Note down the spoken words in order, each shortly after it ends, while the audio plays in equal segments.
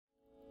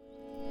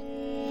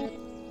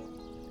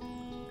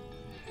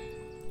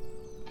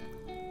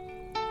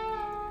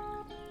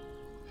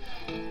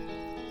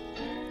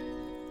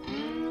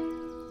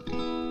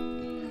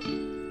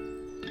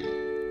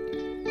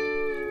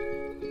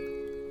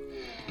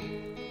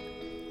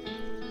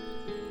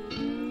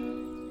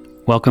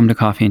Welcome to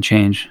Coffee and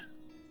Change.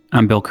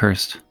 I'm Bill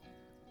Kirst.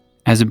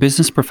 As a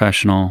business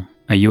professional,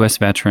 a U.S.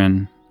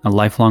 veteran, a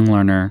lifelong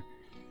learner,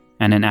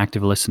 and an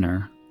active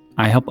listener,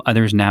 I help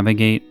others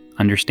navigate,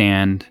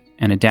 understand,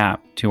 and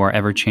adapt to our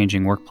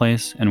ever-changing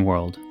workplace and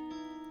world.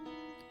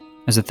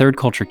 As a third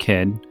culture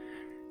kid,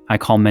 I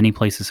call many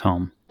places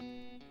home.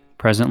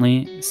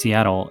 Presently,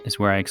 Seattle is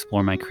where I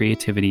explore my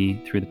creativity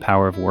through the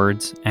power of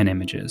words and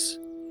images.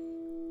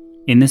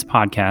 In this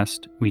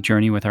podcast, we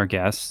journey with our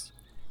guests,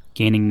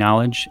 gaining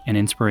knowledge and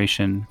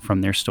inspiration from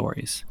their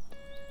stories.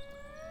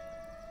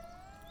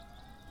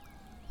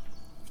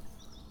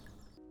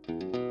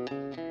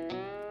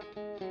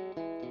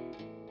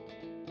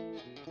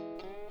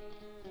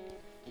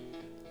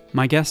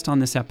 My guest on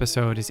this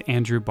episode is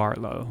Andrew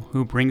Bartlow,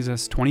 who brings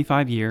us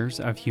 25 years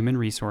of human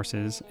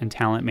resources and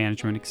talent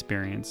management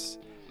experience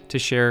to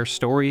share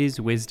stories,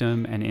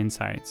 wisdom, and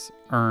insights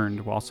earned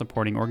while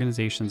supporting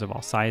organizations of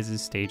all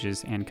sizes,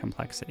 stages, and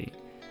complexity.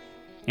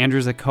 Andrew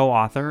is a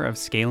co-author of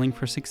Scaling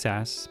for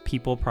Success: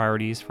 People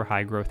Priorities for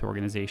High-Growth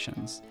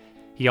Organizations.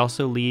 He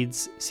also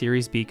leads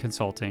Series B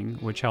Consulting,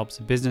 which helps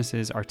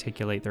businesses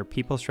articulate their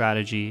people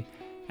strategy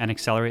and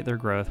accelerate their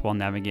growth while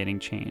navigating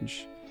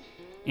change.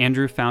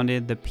 Andrew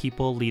founded the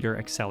People Leader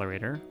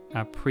Accelerator,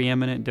 a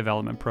preeminent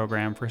development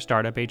program for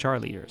startup HR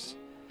leaders.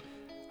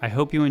 I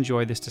hope you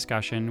enjoy this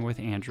discussion with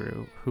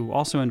Andrew, who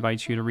also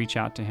invites you to reach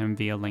out to him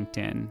via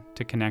LinkedIn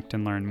to connect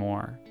and learn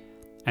more.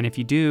 And if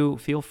you do,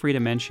 feel free to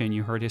mention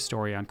you heard his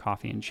story on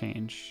Coffee and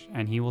Change,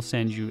 and he will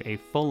send you a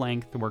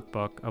full-length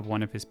workbook of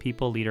one of his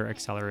People Leader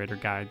Accelerator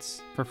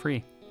guides for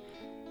free.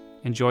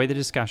 Enjoy the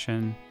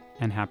discussion,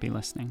 and happy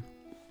listening.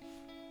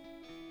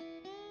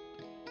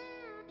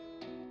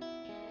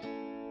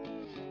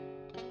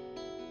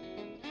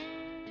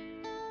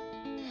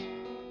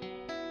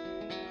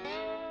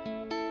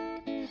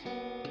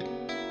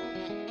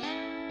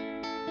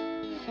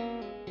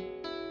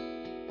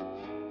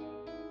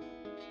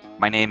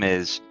 My name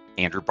is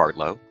Andrew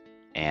Bartlow,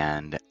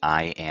 and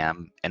I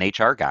am an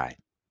HR guy.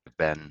 I've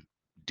been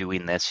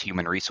doing this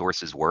human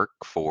resources work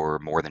for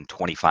more than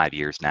 25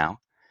 years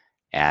now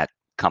at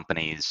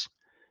companies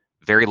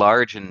very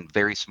large and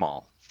very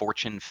small,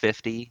 Fortune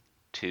 50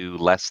 to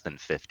less than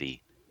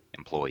 50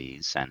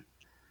 employees, and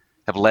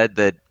have led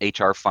the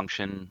HR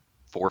function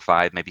 4 or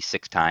 5, maybe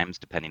 6 times,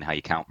 depending how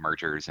you count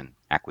mergers and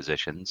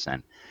acquisitions.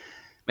 And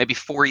maybe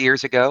 4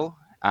 years ago,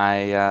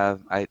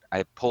 I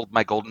pulled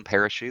my golden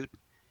parachute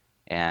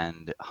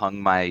and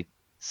hung my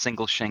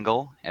single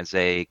shingle as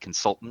a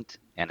consultant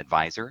and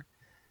advisor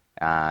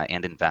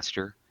and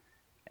investor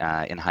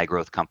in high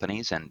growth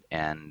companies,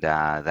 and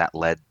that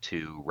led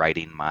to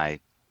writing my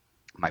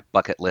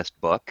bucket list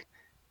book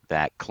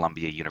that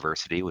Columbia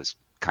University was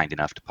kind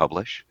enough to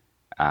publish,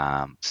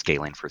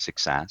 Scaling for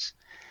Success.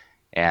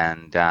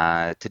 And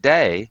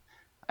today,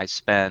 I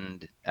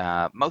spend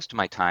most of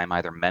my time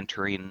either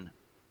mentoring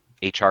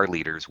HR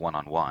leaders one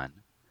on one,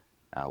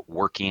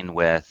 working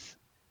with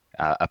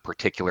a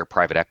particular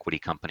private equity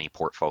company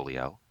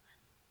portfolio,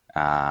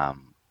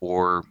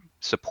 or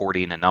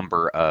supporting a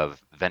number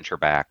of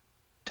venture-backed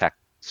tech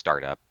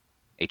startup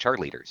HR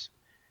leaders.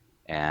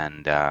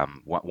 And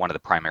one of the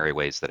primary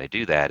ways that I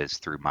do that is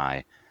through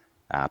my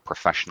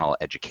professional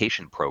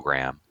education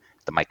program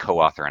that my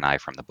co-author and I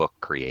from the book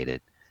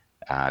created,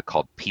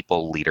 called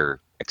People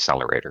Leader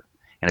Accelerator.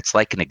 And it's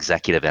like an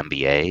executive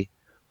MBA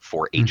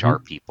for HR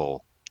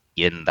people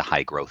in the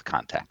high growth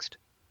context.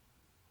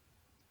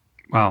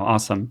 Wow,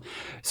 awesome.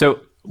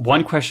 So,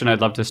 one question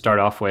I'd love to start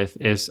off with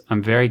is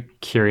I'm very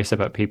curious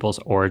about people's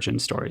origin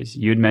stories.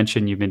 You'd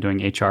mentioned you've been doing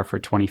HR for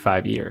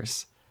 25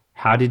 years.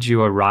 How did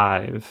you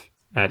arrive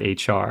at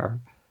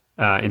HR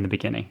in the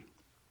beginning?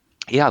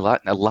 Yeah,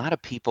 a lot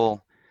of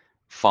people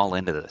fall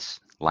into this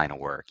line of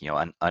work,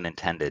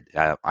 unintended.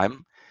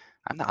 I'm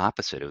the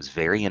opposite. It was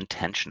very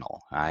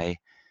intentional. I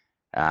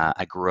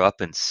grew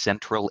up in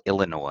central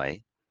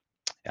Illinois,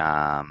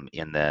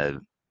 in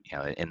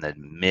the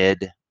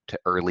mid to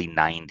early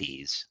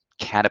 90s.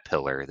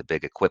 Caterpillar, the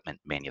big equipment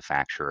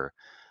manufacturer,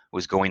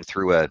 was going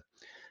through a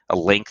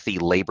lengthy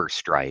labor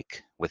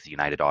strike with the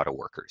United Auto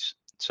Workers.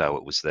 So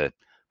it was the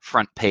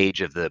front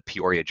page of the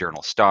Peoria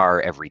Journal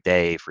Star every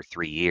day for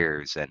 3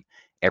 years, and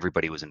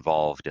everybody was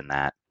involved in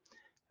that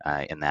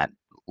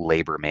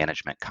labor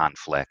management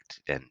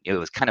conflict, and it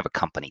was kind of a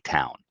company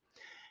town.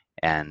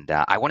 And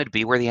I wanted to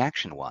be where the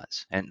action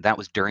was, and that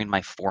was during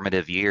my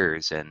formative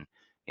years and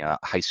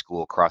high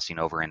school, crossing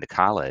over into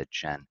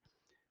college. And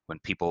when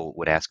people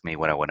would ask me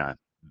what I want to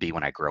be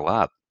when I grow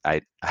up,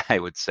 I I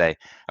would say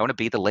I want to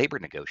be the labor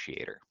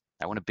negotiator.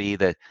 I want to be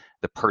the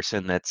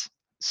person that's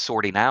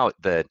sorting out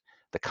the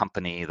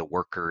company, the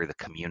worker, the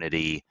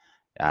community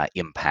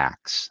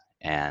impacts.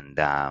 And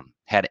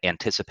had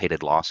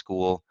anticipated law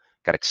school,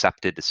 got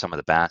accepted to some of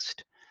the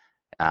best,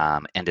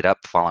 ended up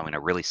following a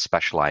really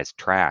specialized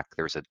track.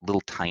 There was a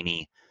little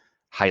tiny,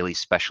 highly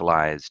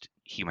specialized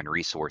human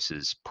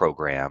resources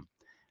program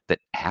that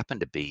happened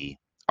to be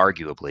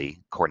arguably,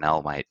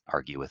 Cornell might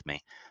argue with me,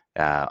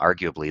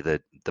 arguably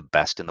the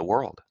best in the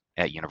world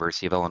at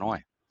University of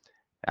Illinois.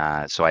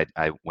 So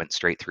I went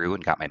straight through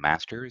and got my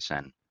master's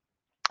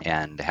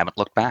and haven't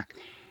looked back.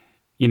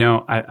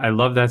 I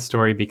love that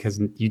story because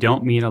you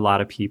don't meet a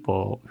lot of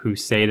people who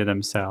say to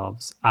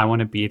themselves, I want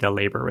to be the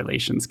labor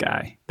relations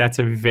guy. That's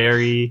a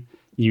very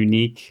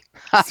unique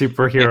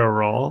superhero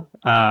role.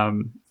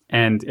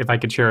 And if I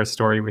could share a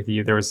story with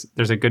you, there's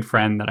a good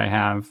friend that I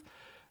have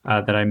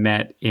that I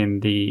met in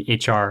the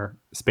HR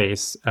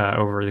space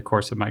over the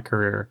course of my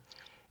career.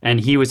 And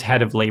he was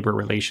head of labor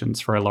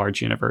relations for a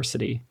large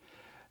university.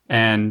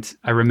 And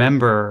I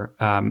remember,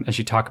 as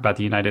you talk about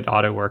the United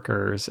Auto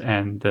Workers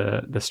and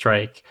the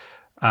strike,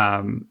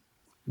 um,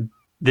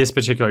 this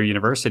particular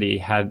university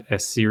had a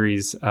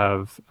series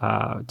of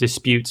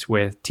disputes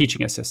with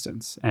teaching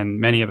assistants, and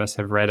many of us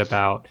have read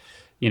about,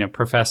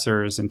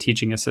 professors and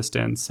teaching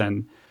assistants,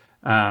 and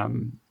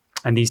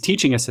these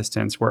teaching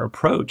assistants were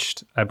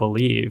approached, I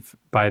believe,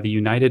 by the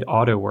United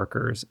Auto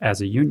Workers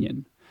as a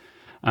union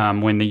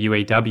when the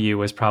UAW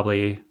was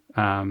probably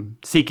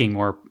seeking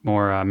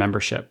more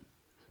membership.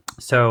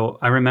 So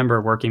I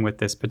remember working with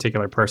this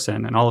particular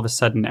person, and all of a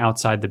sudden,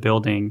 outside the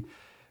building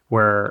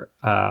were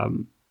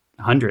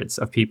hundreds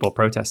of people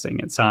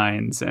protesting at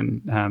signs,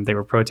 and they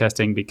were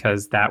protesting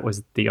because that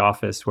was the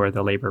office where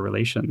the labor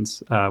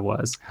relations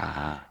was.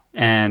 Uh,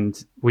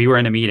 And we were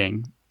in a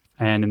meeting,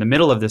 and in the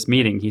middle of this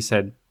meeting, he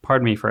said,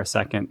 "Pardon me for a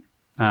second.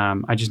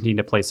 I just need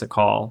to place a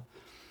call."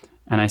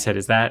 And I said,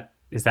 "Is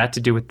that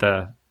to do with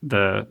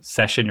the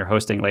session you're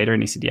hosting later?"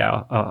 And he said,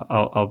 "Yeah,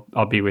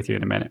 I'll be with you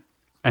in a minute."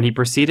 And he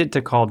proceeded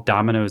to call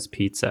Domino's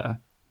Pizza,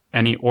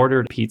 and he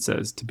ordered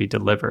pizzas to be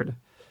delivered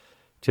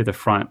to the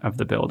front of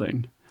the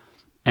building.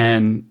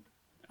 And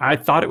I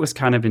thought it was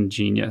kind of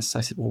ingenious.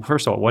 I said, "Well,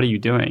 first of all, what are you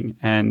doing?"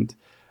 And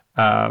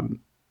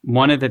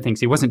one of the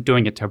things, he wasn't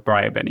doing it to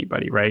bribe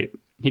anybody, right?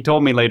 He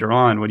told me later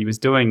on what he was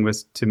doing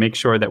was to make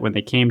sure that when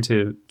they came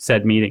to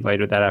said meeting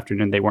later that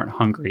afternoon, they weren't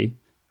hungry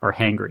or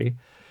hangry.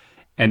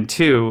 And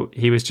two,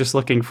 he was just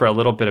looking for a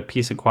little bit of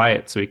peace and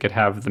quiet so he could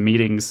have the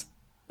meetings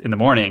in the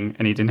morning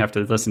and he didn't have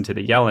to listen to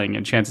the yelling.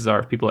 And chances are,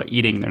 if people are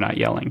eating, they're not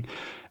yelling.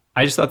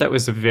 I just thought that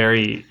was a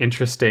very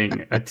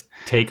interesting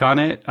take on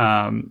it.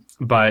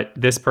 But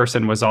this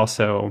person was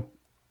also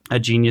a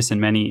genius in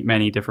many,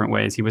 many different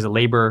ways. He was a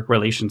labor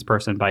relations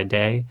person by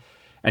day,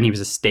 and he was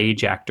a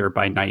stage actor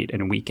by night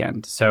and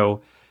weekend.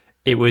 So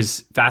it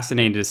was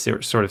fascinating to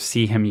sort of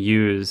see him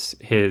use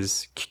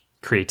his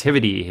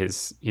creativity,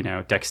 his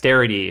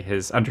dexterity,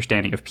 his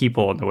understanding of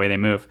people and the way they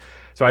move.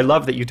 So I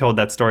love that you told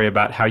that story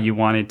about how you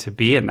wanted to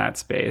be in that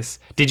space.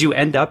 Did you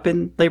end up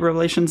in labor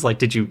relations? Like,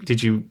 did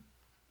you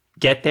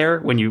get there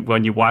when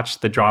you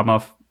watched the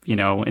drama,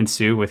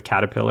 ensue with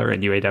Caterpillar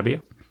and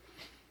UAW?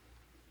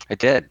 I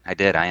did.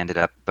 I ended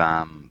up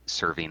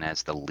serving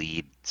as the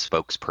lead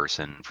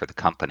spokesperson for the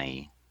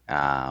company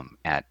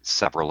at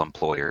several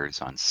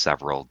employers on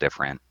several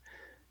different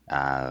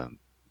uh,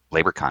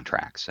 labor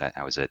contracts.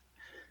 I was at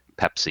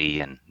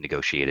Pepsi and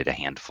negotiated a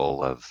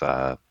handful of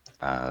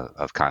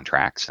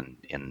contracts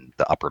in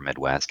the upper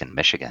Midwest and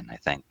Michigan, I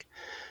think.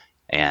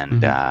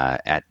 And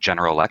Mm-hmm. at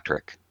General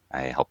Electric,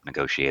 I helped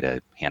negotiate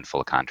a handful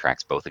of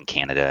contracts both in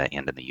Canada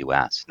and in the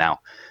U.S. Now,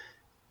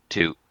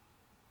 to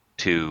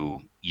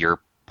to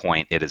your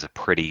point, it is a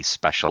pretty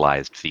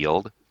specialized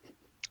field.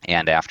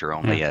 And after Yeah.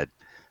 only a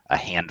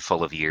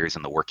handful of years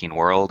in the working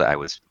world, I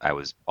was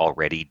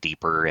already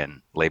deeper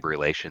in labor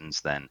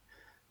relations than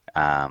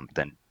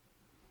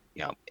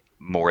you know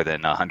more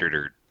than 100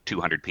 or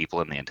 200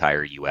 people in the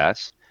entire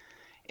U.S.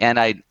 And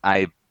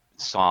I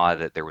saw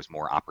that there was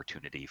more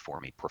opportunity for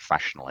me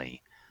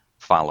professionally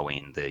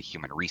following the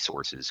human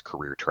resources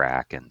career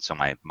track, and so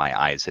my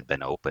eyes had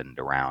been opened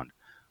around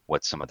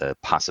what some of the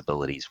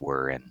possibilities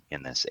were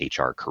in this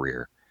HR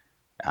career.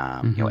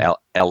 Mm-hmm.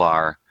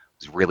 LR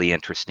was really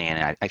interesting,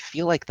 and I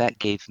feel like that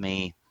gave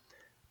me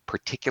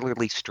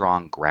particularly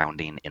strong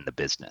grounding in the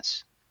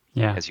business.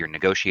 Yeah. As you're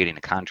negotiating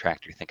a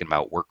contract, you're thinking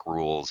about work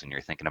rules, and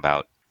you're thinking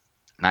about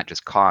not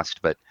just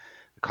cost, but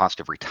the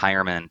cost of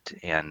retirement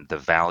and the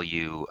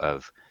value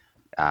of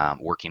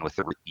working with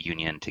the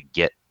union to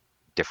get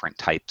different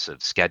types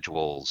of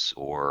schedules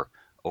or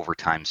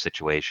overtime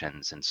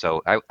situations. And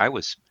so I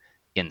was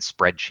in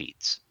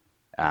spreadsheets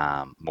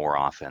more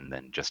often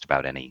than just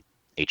about any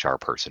HR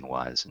person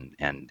was.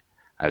 And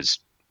I was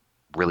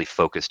really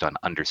focused on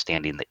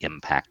understanding the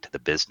impact to the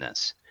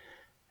business.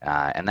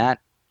 And that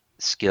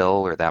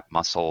skill or that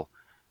muscle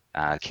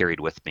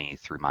carried with me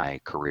through my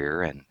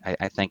career, and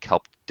I think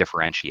helped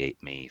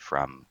differentiate me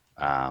from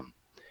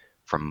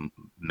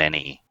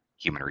many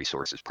human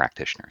resources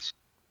practitioners.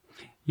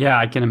 Yeah,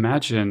 I can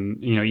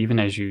imagine, even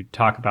as you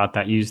talk about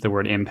that, use the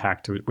word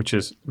impact, which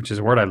is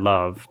a word I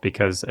love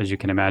because, as you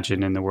can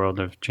imagine, in the world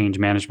of change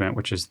management,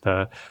 which is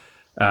the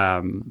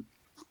um,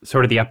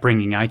 sort of the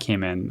upbringing I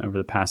came in over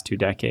the past 2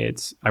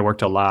 decades, I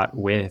worked a lot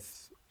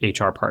with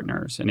HR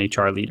partners and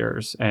HR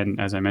leaders, and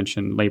as I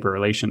mentioned, labor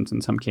relations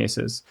in some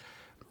cases.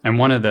 And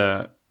one of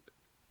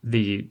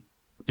the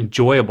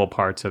enjoyable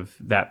parts of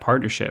that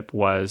partnership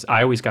was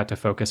I always got to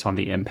focus on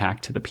the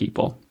impact to the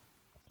people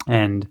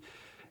and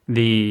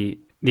the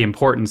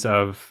importance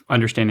of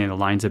understanding the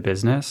lines of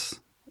business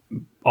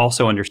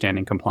also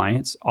understanding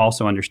compliance,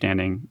 also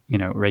understanding,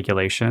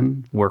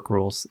 regulation, work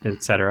rules,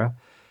 etc.,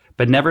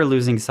 but never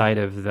losing sight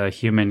of the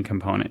human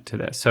component to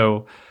this.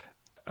 So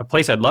a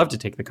place I'd love to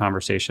take the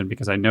conversation,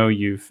 because I know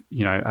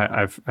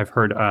I've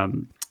heard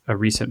a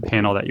recent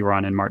panel that you were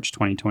on in March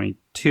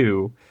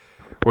 2022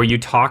 where you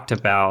talked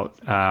about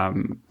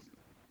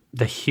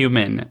the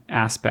human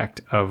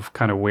aspect of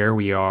kind of where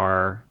we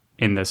are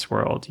in this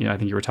world. I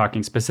think you were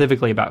talking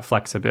specifically about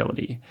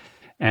flexibility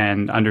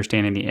and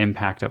understanding the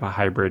impact of a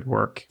hybrid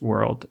work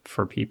world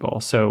for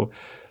people. So,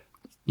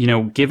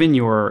 given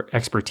your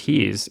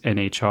expertise in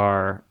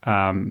HR,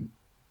 a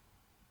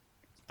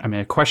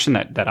question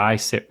that I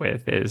sit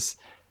with is,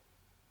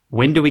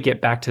 when do we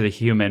get back to the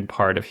human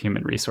part of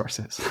human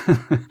resources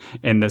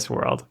in this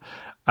world?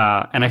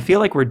 And I feel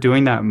like we're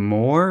doing that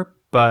more,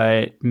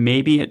 but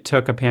maybe it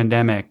took a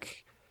pandemic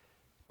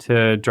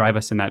to drive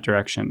us in that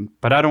direction.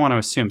 But I don't want to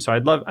assume. So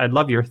I'd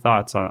love your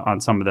thoughts on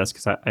some of this,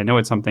 because I know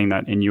it's something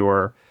that in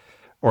your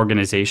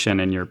organization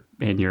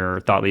and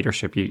your thought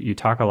leadership you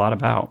talk a lot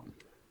about.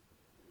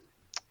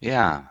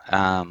 Yeah.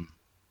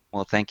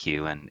 Well, thank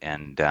you,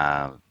 and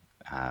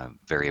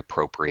very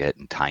appropriate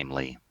and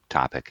timely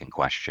topic and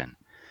question.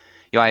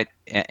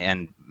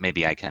 And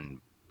maybe I can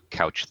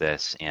couch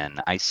this in,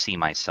 I see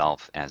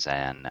myself as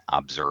an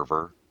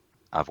observer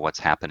of what's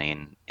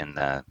happening in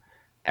the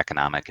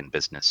economic and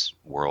business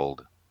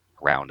world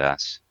around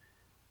us,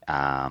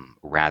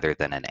 rather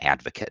than an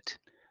advocate.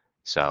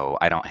 So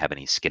I don't have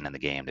any skin in the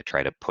game to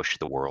try to push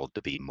the world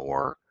to be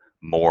more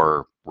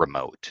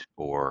remote,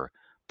 or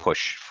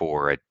push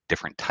for a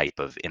different type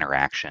of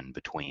interaction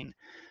between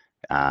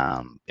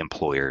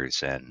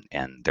employers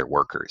and their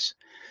workers.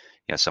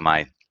 So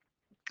my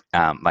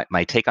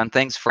take on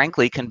things,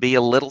 frankly, can be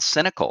a little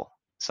cynical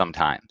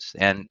sometimes.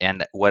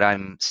 And what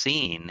I'm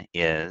seeing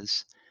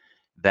is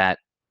that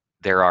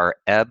there are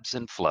ebbs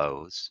and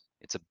flows.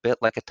 It's a bit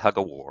like a tug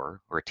of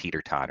war or a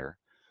teeter totter,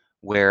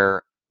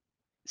 where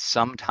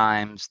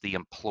sometimes the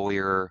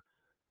employer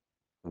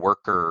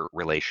worker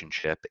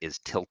relationship is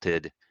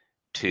tilted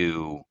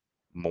to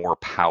more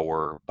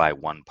power by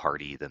one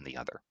party than the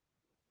other.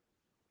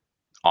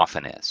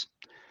 Often is.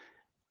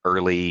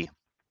 Early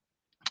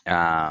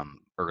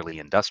early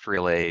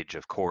industrial age,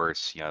 of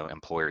course,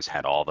 employers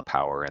had all the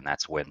power, and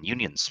that's when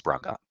unions sprung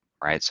up,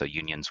 right? So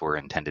unions were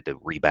intended to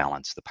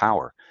rebalance the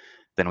power.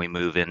 Then we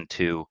move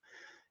into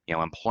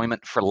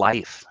employment for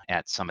life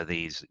at some of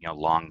these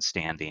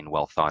long-standing,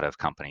 well thought of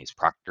companies,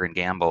 Procter and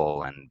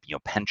Gamble, and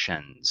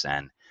pensions,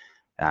 and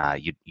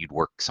you'd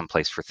work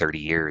someplace for 30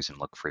 years and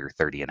look for your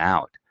 30 and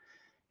out.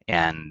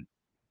 And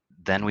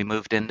then we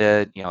moved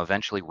into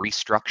eventually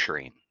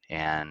restructuring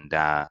and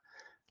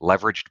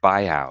leveraged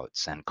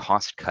buyouts and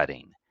cost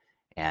cutting,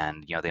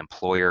 and the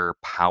employer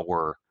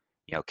power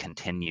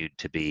continued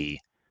to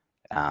be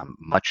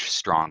much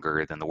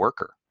stronger than the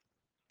worker.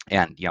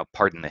 And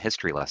pardon the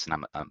history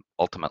lesson, I'm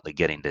ultimately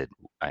getting to,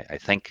 I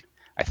think,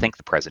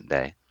 the present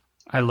day.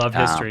 I love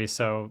um, history,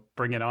 so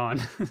bring it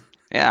on.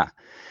 yeah,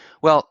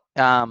 well,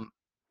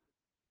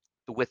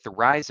 with the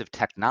rise of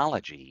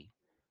technology,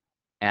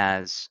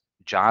 as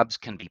jobs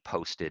can be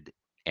posted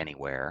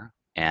anywhere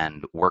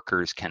and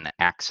workers can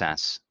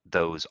access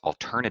those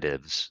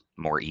alternatives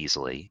more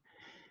easily,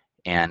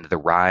 and the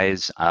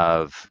rise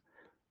of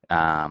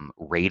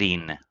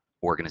rating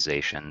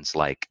organizations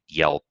like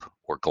Yelp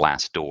or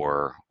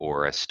Glassdoor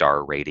or a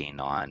star rating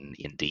on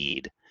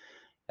Indeed,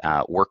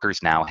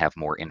 workers now have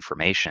more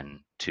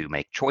information to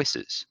make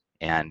choices.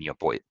 And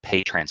boy,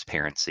 pay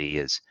transparency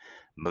is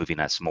moving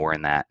us more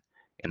in that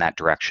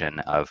direction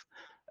of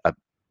a,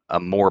 a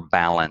more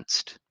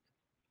balanced,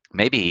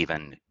 maybe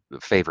even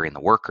favoring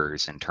the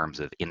workers in terms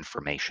of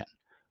information.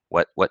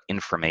 What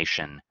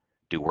information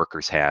do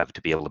workers have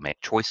to be able to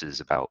make choices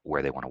about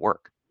where they want to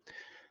work?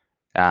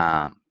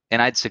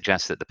 And I'd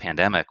suggest that the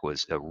pandemic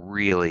was a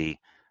really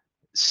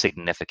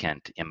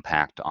significant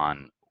impact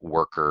on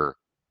worker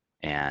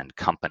and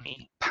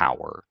company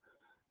power.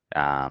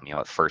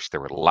 At first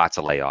there were lots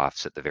of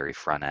layoffs at the very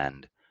front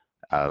end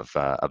of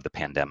the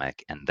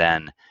pandemic, and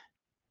then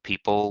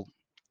people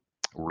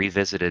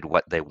revisited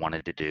what they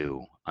wanted to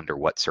do under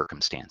what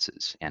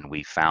circumstances, and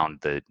we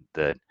found the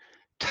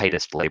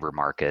tightest labor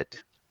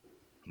market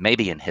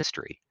maybe in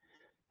history,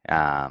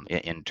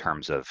 in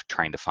terms of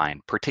trying to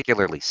find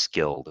particularly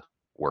skilled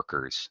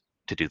workers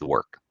to do the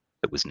work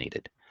that was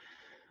needed.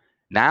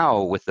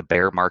 Now, with the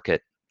bear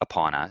market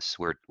upon us,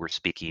 we're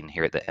speaking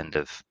here at the end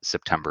of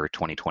September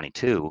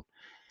 2022.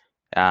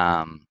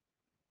 Um,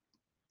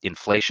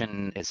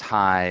 Inflation is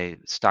high,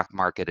 stock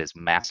market is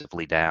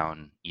massively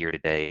down year to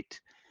date.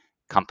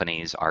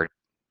 Companies are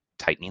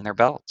tightening their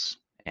belts,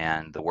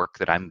 and the work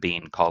that I'm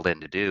being called in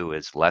to do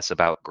is less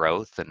about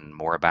growth and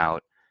more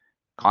about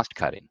cost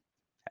cutting.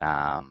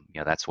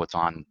 That's what's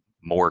on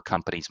more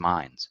companies'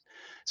 minds.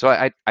 So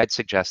I'd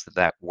suggest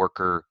that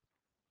worker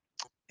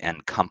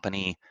and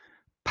company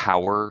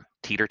power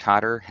teeter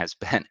totter has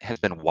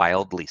been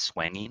wildly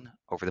swinging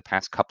over the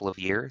past couple of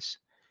years.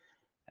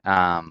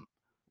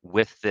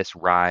 With this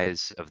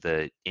rise of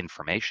the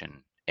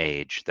information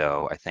age,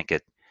 though, I think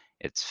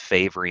It's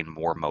favoring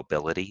more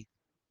mobility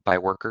by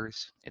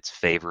workers. It's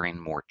favoring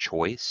more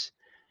choice,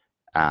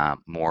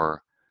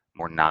 more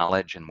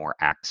knowledge and more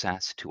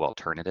access to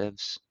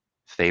alternatives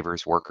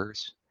favors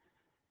workers.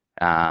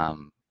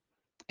 Um,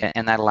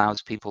 and that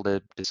allows people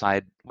to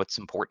decide what's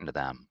important to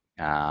them.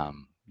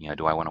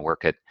 Do I want to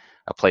work at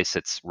a place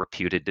that's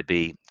reputed to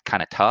be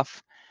kind of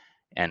tough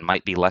and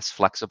might be less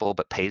flexible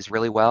but pays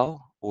really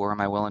well, or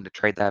am I willing to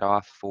trade that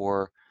off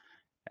for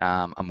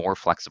a more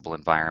flexible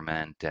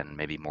environment and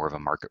maybe more of a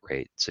market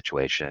rate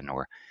situation?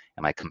 Or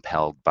am I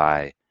compelled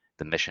by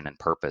the mission and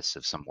purpose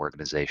of some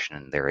organization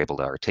and they're able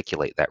to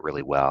articulate that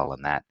really well,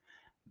 and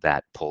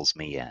that pulls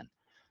me in?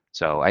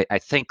 So I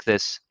think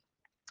this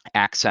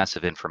access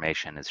of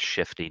information is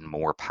shifting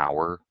more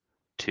power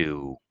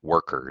to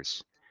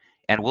workers,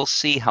 and we'll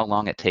see how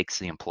long it takes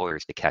the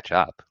employers to catch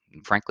up.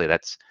 And frankly,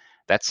 that's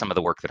some of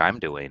the work that I'm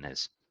doing,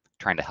 is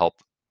trying to help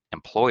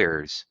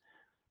employers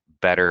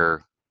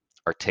better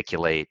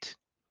articulate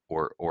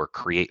or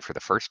create for the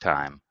first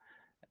time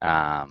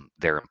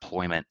their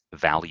employment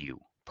value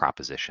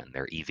proposition,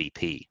 their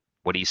EVP.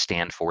 What do you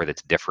stand for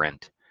that's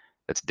different,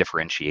 that's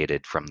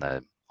differentiated from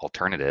the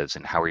alternatives,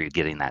 and how are you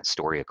getting that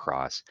story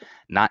across?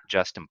 Not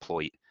just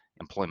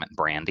employment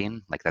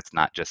branding, like that's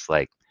not just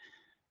like,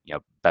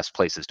 best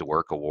places to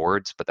work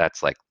awards, but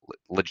that's like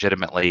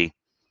legitimately,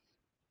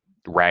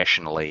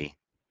 rationally,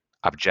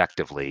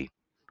 objectively,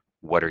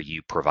 what are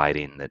you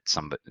providing that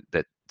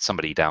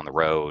somebody down the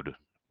road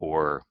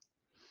or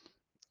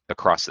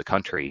across the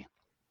country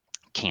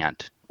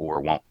can't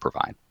or won't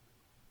provide?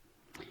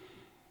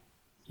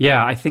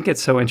 Yeah, I think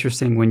it's so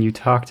interesting when you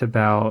talked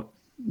about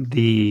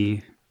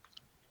the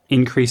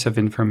increase of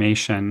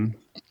information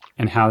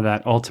and how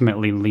that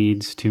ultimately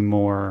leads to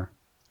more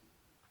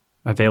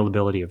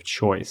availability of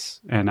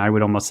choice. And I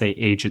would almost say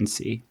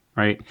agency,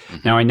 right? Mm-hmm.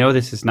 Now, I know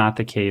this is not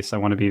the case. I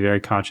want to be very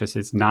conscious.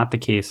 It's not the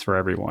case for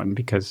everyone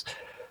because,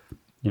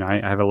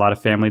 I have a lot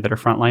of family that are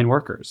frontline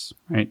workers,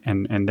 right?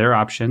 And their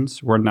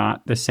options were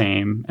not the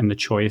same, and the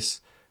choice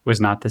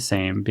was not the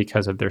same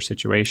because of their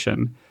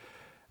situation.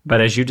 But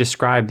as you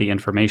described the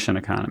information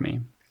economy,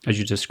 as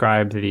you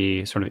described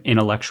the sort of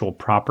intellectual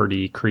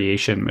property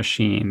creation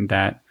machine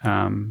that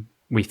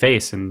we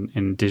face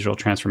in digital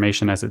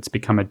transformation as it's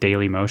become a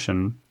daily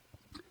motion,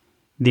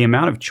 the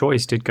amount of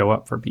choice did go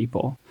up for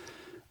people.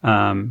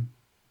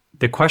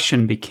 The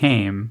question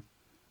became,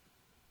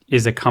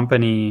 is a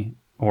company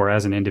or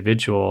as an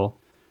individual,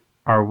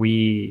 are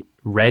we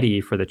ready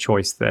for the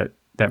choice that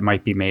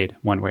might be made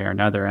one way or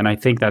another? And I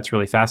think that's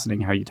really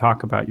fascinating how you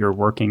talk about you're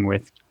working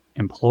with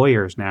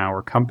employers now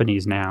or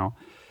companies now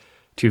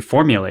to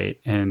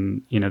formulate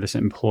and this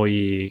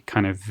employee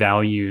kind of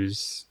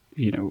values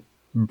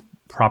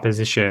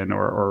proposition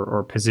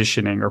or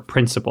positioning or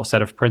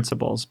set of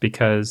principles,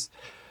 because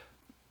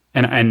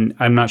and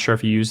I'm not sure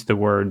if you used the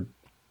word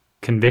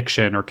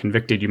conviction or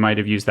convicted. You might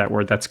have used that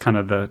word. That's kind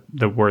of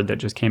the word that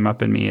just came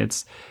up in me.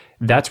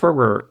 That's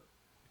where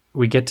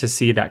we get to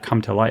see that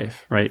come to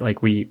life, right?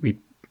 Like we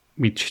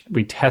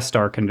test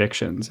our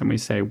convictions and we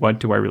say, what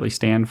do I really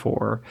stand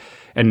for?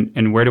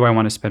 And where do I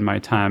want to spend my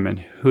time, and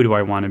who do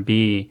I want to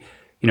be?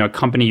 A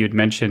company you'd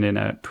mentioned in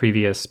a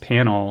previous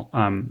panel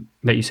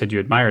that you said you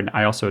admired,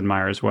 I also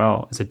admire as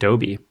well, is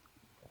Adobe.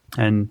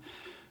 And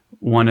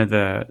one of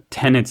the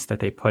tenets that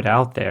they put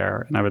out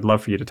there, and I would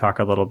love for you to talk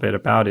a little bit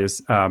about,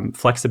 is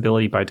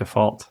flexibility by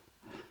default.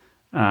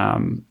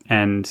 And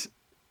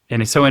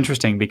it's so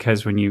interesting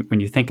because when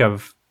you think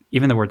of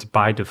even the words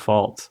by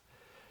default,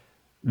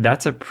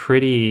 that's a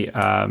pretty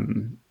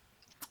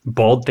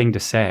bold thing to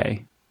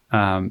say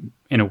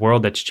in a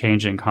world that's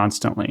changing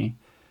constantly.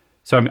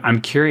 So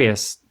I'm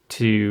curious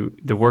to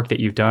the work that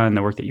you've done,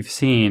 the work that you've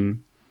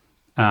seen.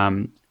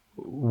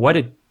 What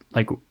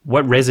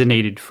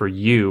resonated for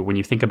you when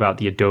you think about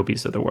the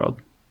Adobes of the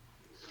world?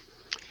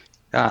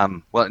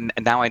 Well,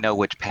 now I know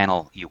which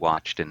panel you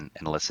watched and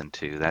listened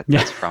to.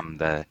 That's from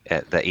the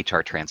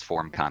HR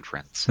Transform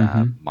conference,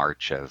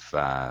 March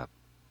of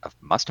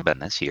must have been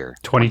this year,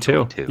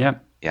 2022.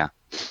 Yeah.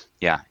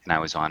 And I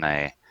was on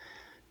a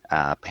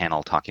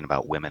panel talking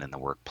about women in the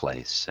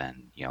workplace,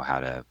 and how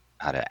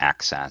to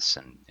access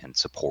and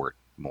support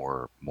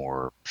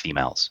more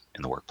females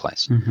in the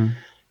workplace. Mm-hmm.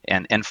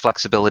 And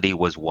flexibility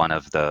was one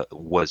of the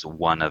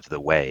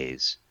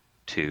ways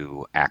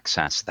to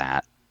access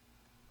that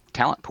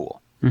talent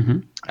pool.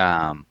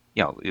 Mm-hmm.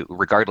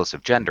 Regardless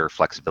of gender,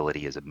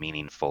 flexibility is a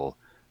meaningful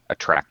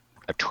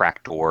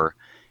attractor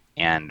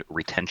and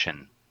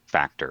retention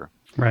factor.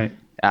 Right.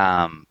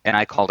 And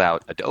I called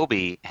out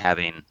Adobe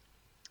having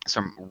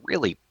some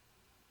really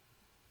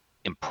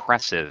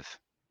impressive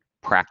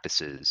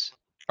practices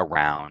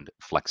around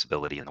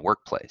flexibility in the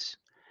workplace.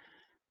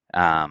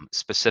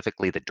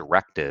 Specifically, the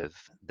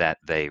directive that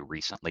they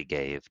recently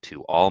gave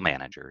to all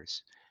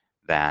managers,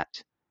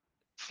 that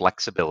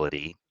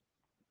flexibility,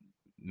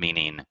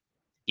 meaning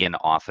in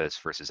office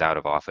versus out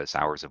of office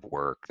hours of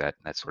work, that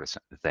sort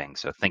of thing.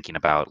 So thinking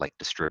about like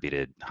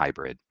distributed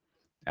hybrid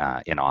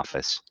in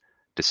office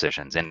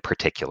decisions in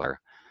particular,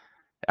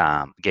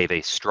 gave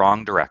a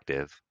strong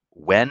directive: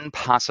 when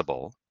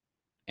possible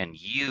And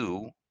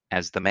you,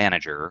 as the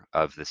manager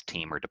of this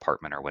team or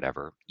department or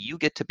whatever, you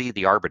get to be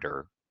the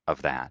arbiter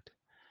of that.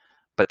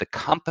 But the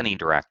company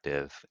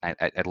directive, I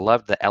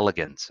love the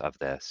elegance of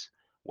this,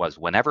 was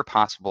whenever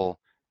possible,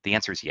 the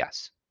answer is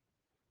yes.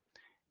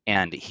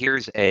 And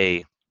here's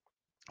a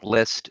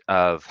list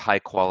of high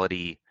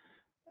quality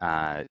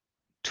uh,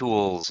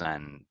 tools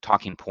and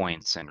talking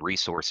points and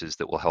resources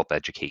that will help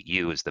educate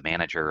you as the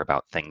manager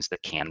about things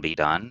that can be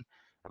done,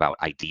 about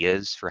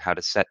ideas for how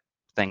to set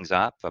things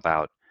up,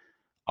 about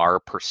our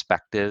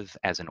perspective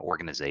as an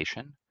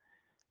organization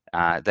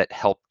that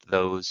help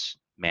those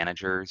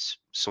managers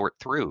sort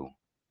through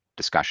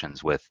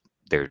discussions with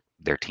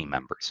their team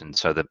members. And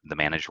so the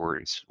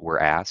managers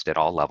were asked at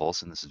all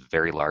levels, and this is a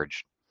very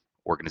large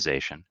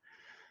organization,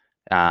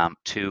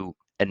 to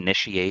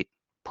initiate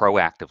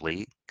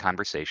proactively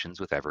conversations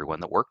with everyone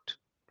that worked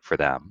for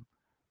them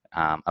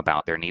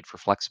about their need for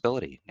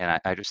flexibility. And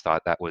I just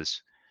thought that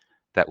was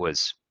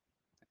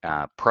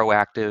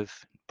proactive,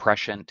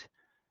 prescient,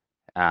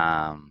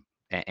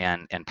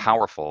 and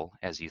powerful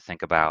as you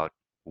think about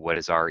what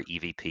is our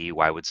EVP?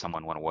 Why would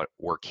someone want to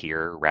work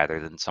here rather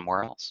than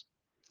somewhere else?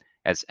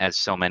 As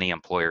so many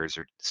employers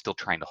are still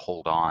trying to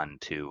hold on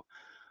to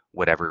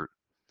whatever,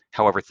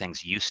 however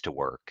things used to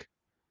work,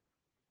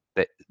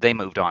 that they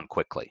moved on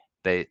quickly.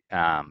 They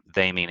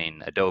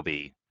meaning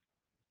Adobe,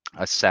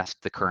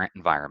 assessed the current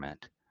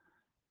environment,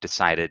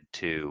 decided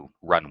to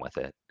run with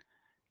it,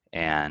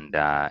 and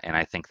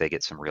I think they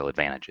get some real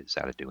advantages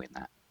out of doing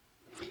that.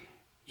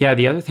 Yeah,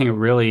 the other thing that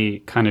really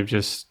kind of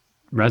just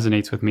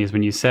resonates with me is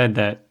when you said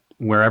that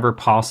wherever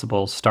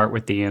possible, start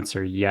with the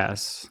answer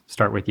yes.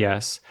 Start with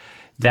yes.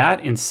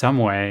 That in some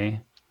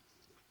way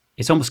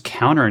is almost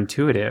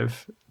counterintuitive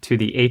to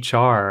the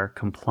HR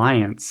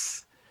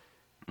compliance,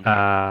 Mhm.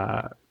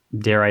 uh,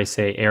 dare I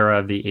say, era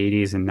of the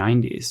 80s and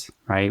 90s,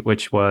 right?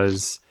 Which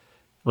was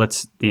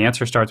the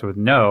answer starts with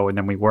no, and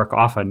then we work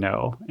off a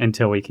no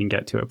until we can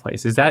get to a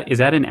place. Is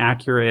that an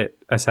accurate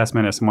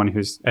assessment as someone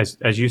who's,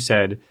 as you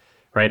said,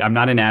 right? I'm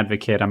not an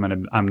advocate. I'm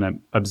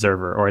an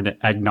observer or an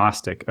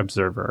agnostic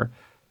observer.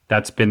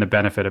 That's been the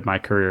benefit of my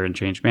career in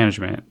change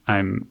management.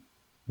 I'm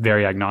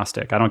very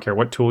agnostic. I don't care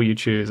what tool you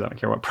choose. I don't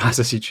care what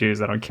process you choose.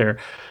 I don't care,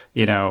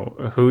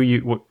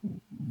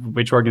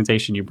 which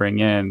organization you bring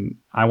in.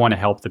 I want to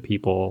help the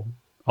people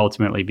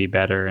ultimately be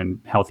better and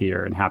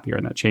healthier and happier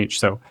in that change.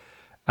 So,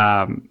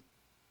 um,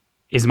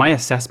 is my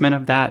assessment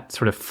of that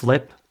sort of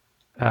flip,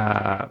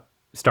 uh,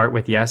 start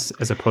with yes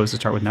as opposed to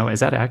start with no?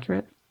 Is that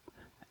accurate?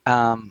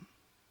 Um,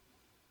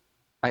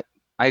 I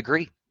I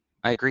agree.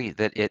 I agree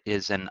that it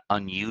is an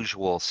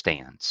unusual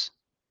stance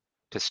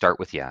to start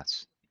with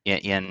yes.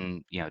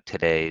 In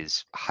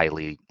today's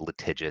highly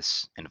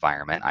litigious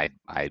environment,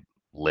 I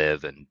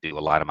live and do a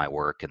lot of my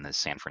work in the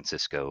San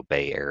Francisco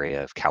Bay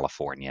Area of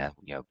California.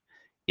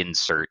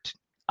 Insert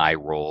eye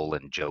roll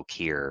and joke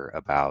here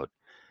about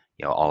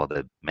all of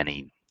the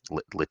many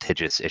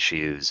litigious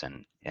issues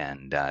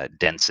and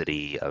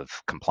density of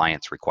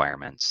compliance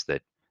requirements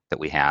that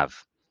we have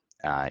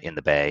in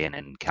the Bay and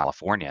in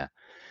California,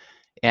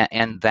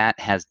 and that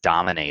has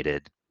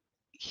dominated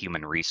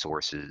human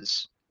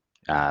resources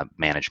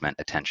management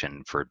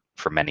attention for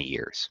many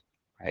years,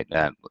 right?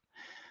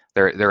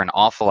 There are an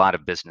awful lot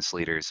of business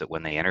leaders that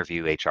when they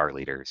interview HR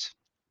leaders,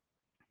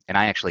 and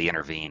I actually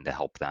intervene to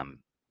help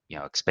them,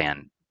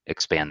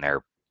 expand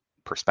their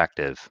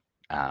perspective.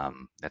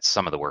 That's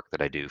some of the work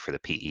that I do for the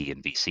PE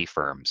and VC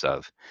firms.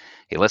 Of,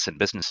 hey, listen,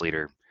 business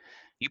leader,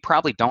 you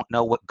probably don't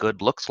know what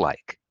good looks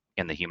like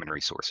in the human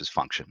resources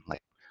function.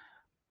 Like,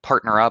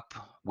 partner up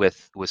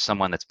with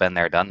someone that's been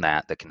there, done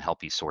that can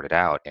help you sort it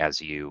out as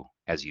you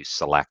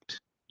select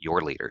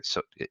your leaders.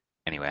 So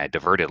anyway, I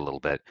diverted a little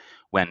bit.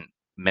 When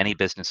many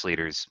business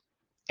leaders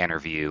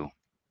interview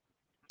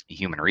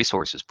human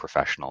resources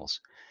professionals,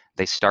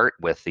 they start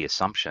with the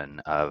assumption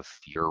of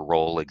your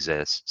role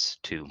exists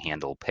to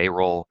handle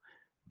payroll,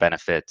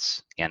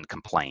 benefits, and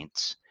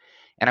complaints,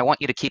 and I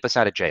want you to keep us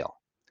out of jail.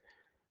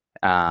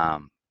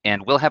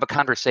 And we'll have a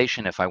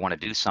conversation if I want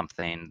to do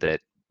something that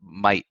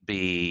might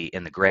be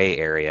in the gray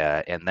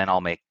area, and then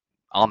I'll make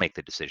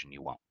the decision.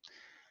 You won't.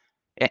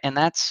 And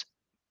that's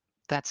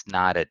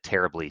not a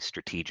terribly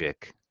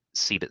strategic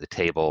seat at the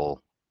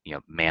table,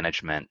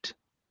 management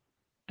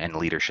and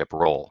leadership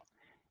role,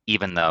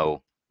 even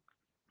though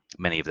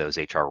many of those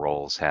HR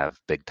roles have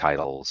big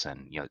titles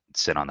and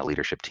sit on the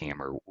leadership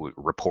team or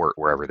report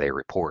wherever they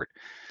report.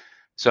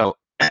 So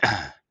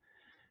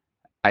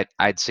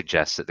I'd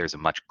suggest that there's a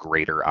much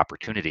greater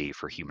opportunity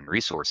for human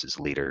resources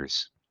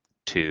leaders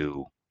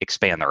to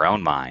expand their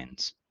own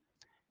minds.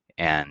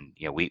 And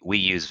we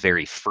use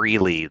very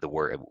freely the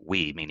word,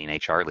 we meaning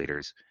HR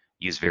leaders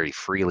use very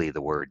freely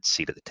the word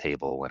seat at the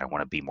table when I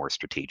want to be more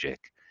strategic.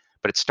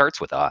 But it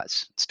starts with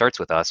us. It starts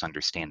with us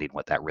understanding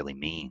what that really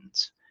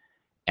means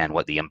and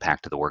what the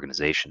impact of the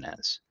organization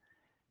is.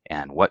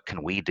 And what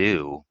can we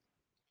do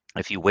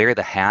if you wear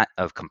the hat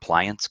of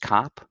compliance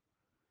cop?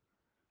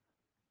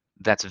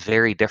 That's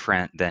very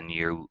different than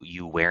you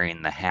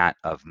wearing the hat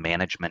of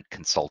management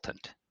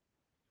consultant.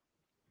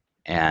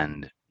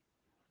 And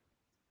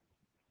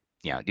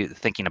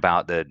thinking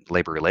about the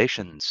labor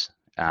relations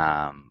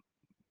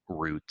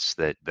roots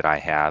that I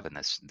have and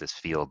this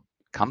field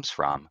comes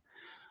from,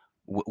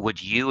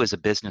 would you as a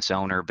business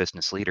owner,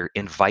 business leader,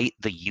 invite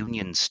the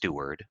union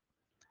steward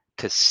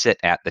to sit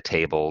at the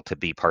table to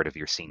be part of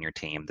your senior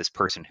team, this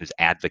person who's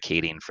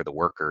advocating for the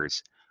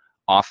workers,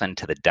 often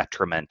to the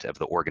detriment of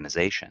the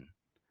organization,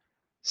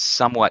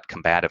 somewhat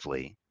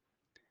combatively?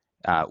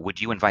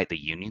 Would you invite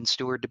the union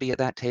steward to be at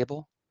that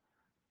table?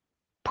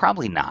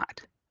 Probably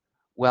not.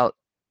 Well,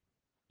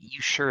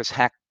 you sure as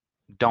heck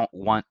don't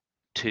want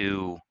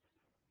to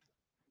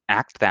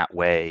act that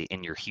way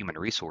in your human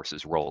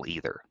resources role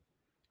either,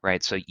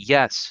 right? So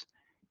yes,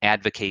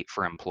 advocate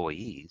for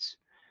employees.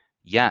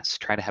 Yes,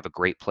 try to have a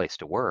great place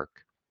to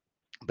work,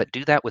 but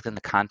do that within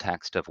the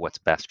context of what's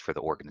best for the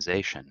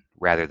organization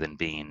rather than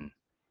being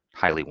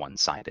highly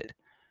one-sided.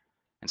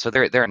 And so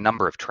there are a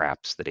number of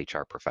traps that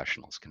HR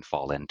professionals can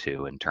fall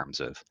into in terms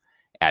of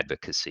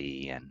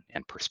advocacy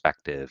and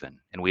perspective.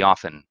 And we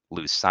often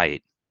lose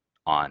sight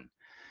on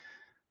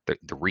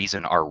the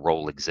reason our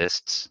role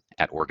exists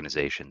at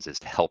organizations is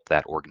to help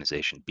that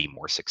organization be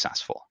more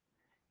successful.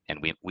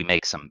 And we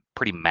make some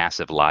pretty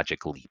massive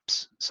logic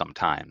leaps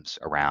sometimes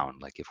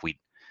around, like, if we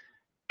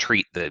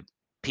treat the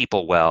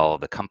people well,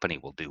 the company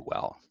will do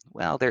well.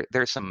 Well,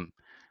 there's some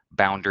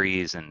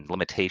boundaries and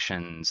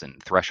limitations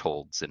and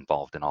thresholds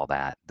involved in all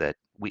that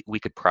we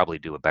could probably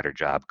do a better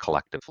job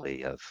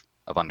collectively of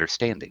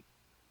understanding.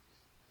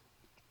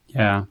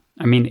 Yeah.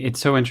 I mean,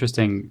 it's so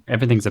interesting.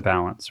 Everything's a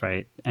balance,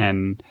 right?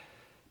 And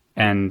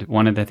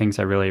one of the things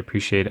I really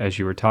appreciate as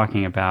you were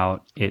talking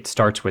about, it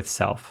starts with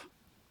self,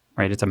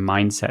 right? It's a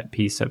mindset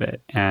piece of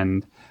it.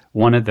 And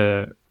one of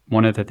the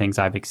things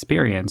I've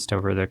experienced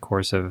over the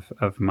course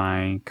of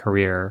my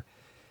career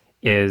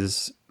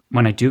is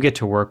when I do get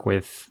to work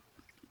with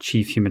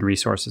chief human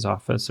resources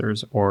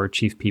officers or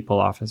chief people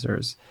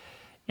officers,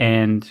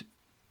 and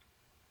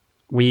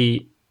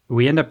we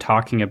end up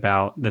talking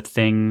about the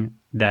thing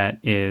that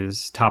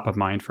is top of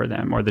mind for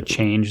them or the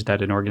change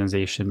that an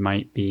organization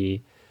might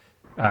be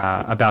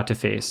about to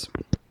face.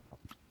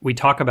 We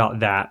talk about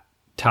that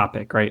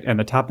topic, right? And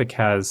the topic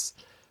has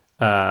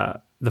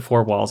the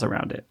four walls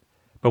around it.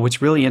 But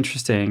what's really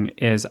interesting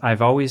is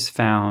I've always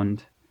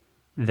found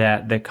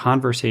that the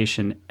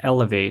conversation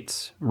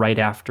elevates right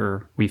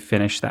after we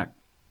finish that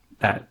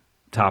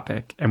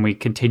topic and we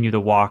continue to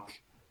walk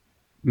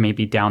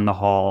maybe down the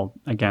hall.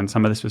 Again,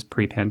 some of this was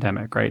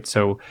pre-pandemic, right?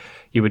 So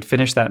you would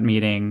finish that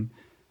meeting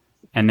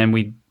and then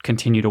we'd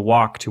continue to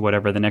walk to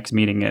whatever the next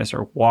meeting is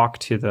or walk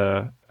to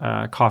the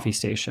coffee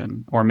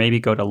station or maybe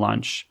go to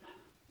lunch.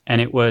 And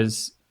it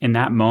was in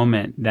that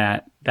moment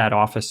that that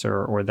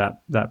officer or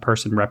that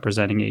person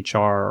representing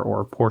HR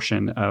or a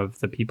portion of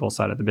the people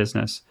side of the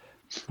business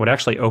would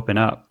actually open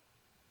up.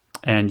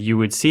 And you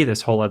would see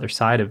this whole other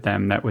side of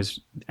them that was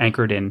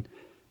anchored in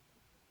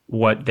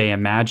what they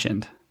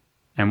imagined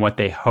and what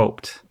they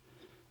hoped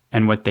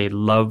and what they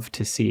loved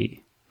to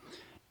see.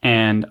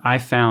 And I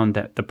found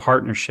that the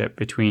partnership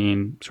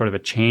between sort of a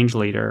change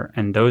leader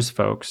and those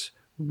folks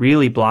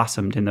really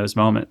blossomed in those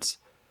moments.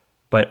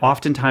 But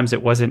oftentimes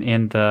it wasn't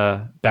in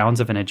the bounds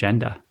of an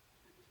agenda.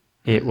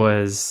 It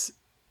was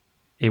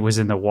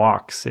in the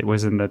walks, it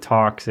was in the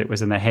talks, it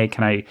was in the, hey,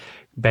 can I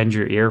bend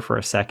your ear for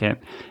a second?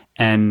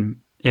 And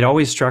it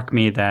always struck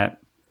me that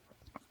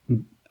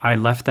I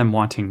left them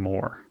wanting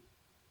more.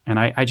 And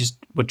I just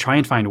would try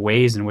and find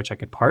ways in which I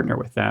could partner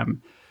with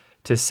them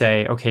to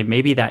say, okay,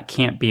 maybe that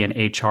can't be an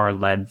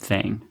HR-led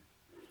thing.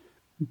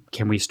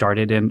 Can we start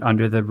it in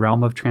under the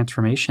realm of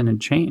transformation and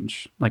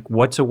change? Like,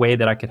 what's a way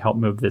that I could help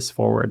move this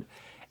forward?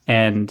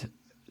 And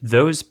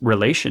those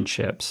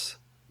relationships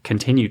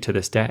continue to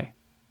this day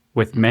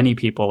with many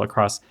people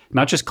across,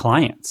 not just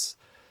clients,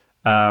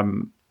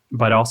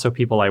 but also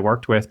people I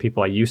worked with,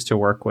 people I used to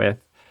work with.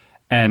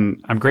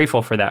 And I'm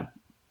grateful for that.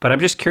 But I'm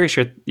just curious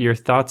your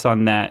thoughts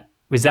on that.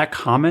 Was that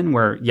common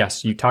where,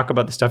 yes, you talk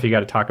about the stuff you got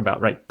to talk about,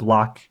 right?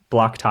 Block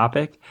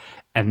topic.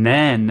 And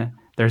then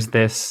there's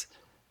this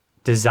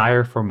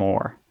desire for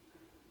more,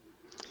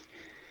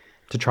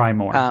 to try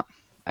more.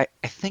 I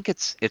think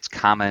it's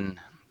common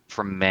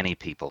for many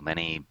people,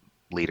 many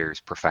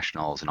leaders,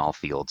 professionals in all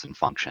fields and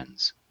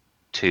functions,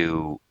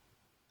 to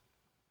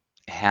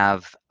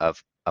have a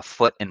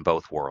foot in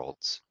both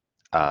worlds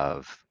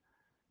of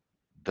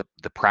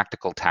the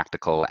practical,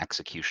 tactical,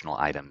 executional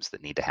items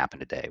that need to happen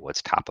today.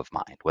 What's top of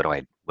mind? What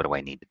do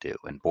I need to do?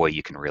 And boy,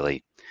 you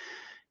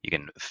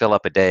can fill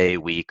up a day,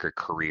 week, or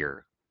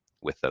career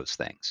with those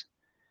things.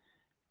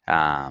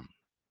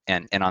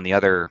 And on the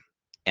other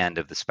end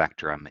of the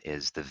spectrum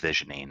is the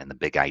visioning and the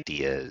big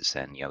ideas,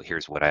 and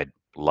here's what I'd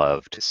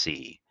love to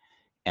see.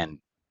 And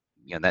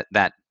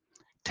that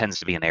tends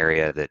to be an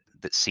area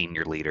that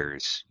senior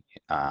leaders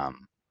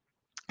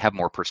have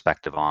more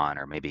perspective on,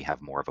 or maybe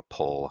have more of a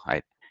pull.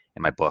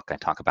 In my book, I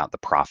talk about the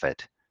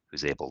prophet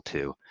who's able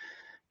to,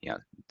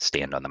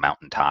 stand on the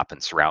mountaintop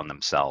and surround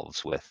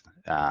themselves with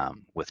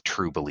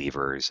true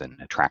believers and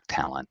attract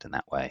talent in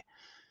that way.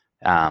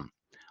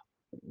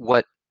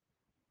 What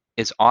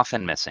is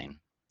often missing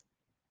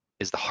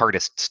is the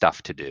hardest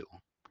stuff to do.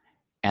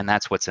 And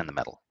that's what's in the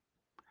middle.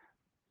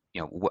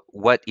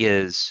 What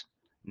is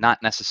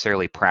not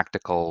necessarily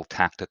practical,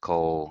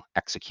 tactical,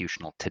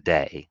 executional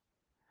today,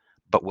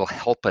 but will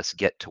help us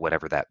get to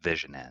whatever that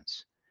vision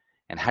is.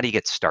 And how do you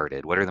get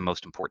started? What are the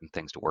most important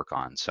things to work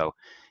on? So,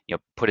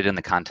 put it in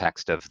the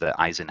context of the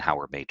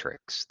Eisenhower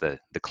matrix, the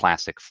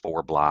classic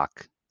 4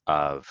 block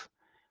of,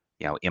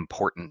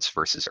 importance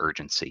versus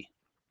urgency.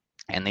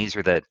 And these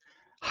are the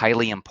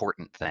highly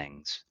important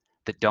things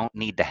that don't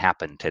need to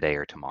happen today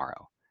or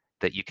tomorrow,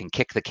 that you can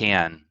kick the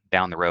can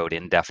down the road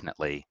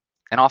indefinitely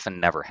and often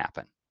never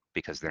happen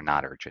because they're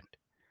not urgent.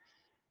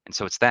 And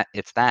so it's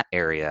that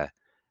area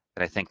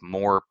that I think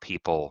more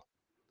people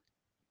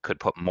could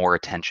put more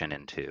attention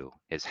into,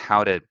 is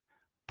how to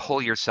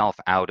pull yourself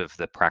out of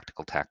the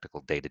practical,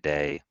 tactical,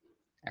 day-to-day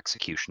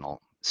executional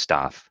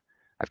stuff.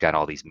 I've got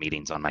all these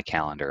meetings on my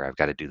calendar. I've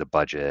got to do the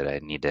budget. I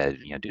need to,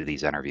 do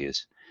these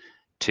interviews.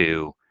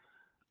 To,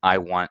 I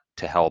want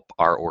to help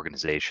our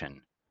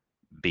organization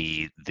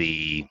be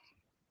the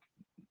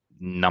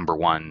number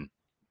one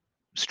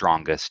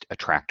strongest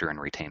attractor and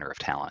retainer of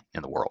talent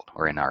in the world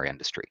or in our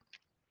industry.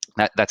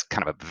 That's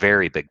kind of a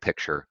very big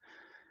picture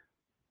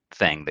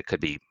thing that could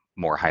be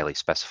more highly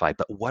specified,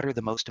 but what are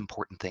the most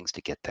important things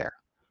to get there?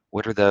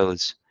 What are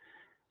those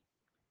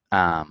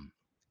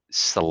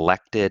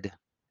selected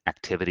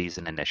activities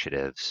and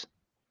initiatives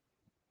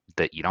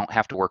that you don't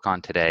have to work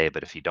on today,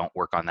 but if you don't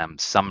work on them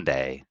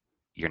someday,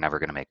 you're never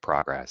going to make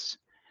progress?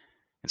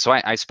 And so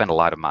I spend a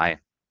lot of my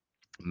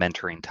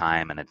mentoring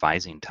time and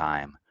advising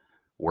time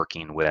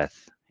working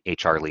with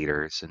HR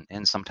leaders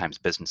and sometimes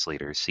business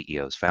leaders,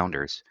 CEOs,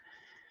 founders,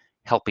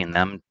 helping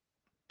them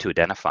to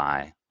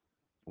identify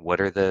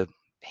what are the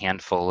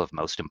handful of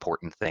most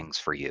important things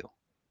for you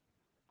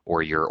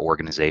or your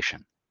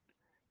organization.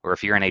 Or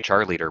if you're an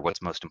HR leader,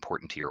 what's most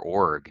important to your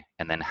org?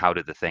 And then how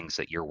do the things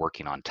that you're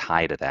working on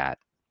tie to that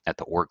at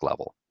the org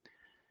level?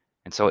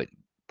 And so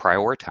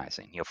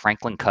prioritizing,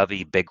 Franklin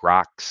Covey, big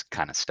rocks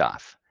kind of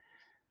stuff.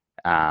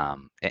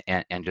 And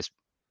just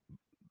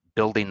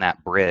building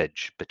that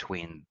bridge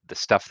between the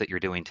stuff that you're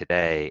doing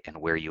today and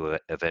where you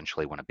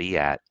eventually want to be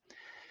at.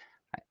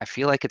 I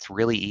feel like it's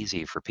really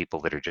easy for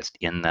people that are just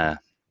in the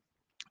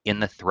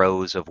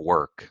throes of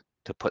work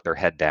to put their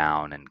head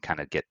down and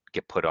kind of get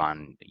put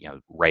on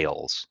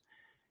rails,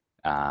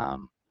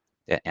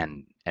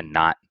 and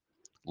not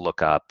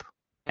look up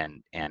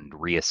and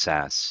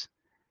reassess,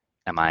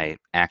 am I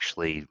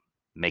actually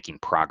making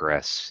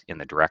progress in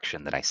the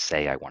direction that I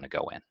say I want to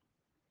go in?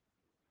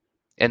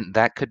 And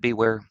that could be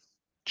where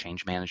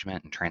change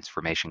management and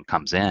transformation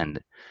comes in,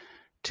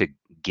 to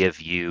give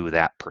you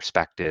that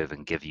perspective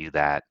and give you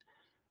that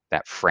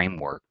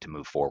framework to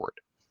move forward.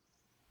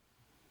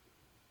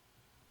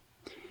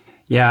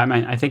 Yeah, I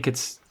mean, I think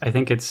it's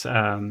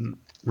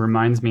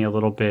reminds me a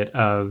little bit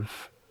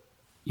of,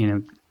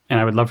 and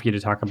I would love for you to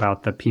talk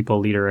about the People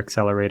Leader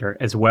Accelerator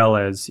as well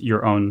as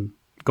your own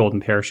golden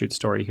parachute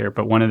story here.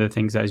 But one of the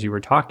things, as you were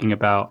talking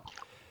about,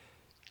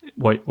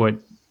 what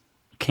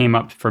came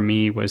up for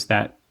me was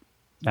that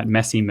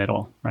messy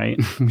middle,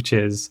 right? Which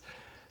is,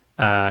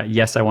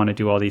 yes, I want to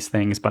do all these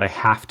things, but I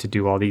have to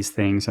do all these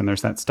things, and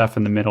there's that stuff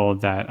in the middle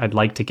that I'd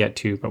like to get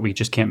to, but we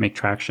just can't make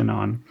traction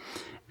on.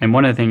 And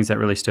one of the things that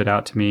really stood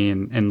out to me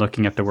in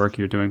looking at the work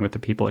you're doing with the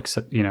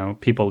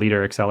People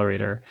Leader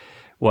Accelerator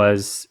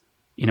was,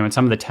 in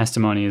some of the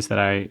testimonies that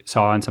I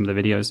saw in some of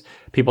the videos,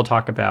 people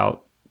talk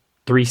about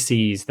 3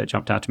 C's that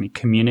jumped out to me: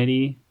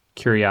 community,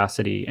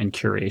 curiosity, and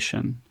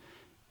curation.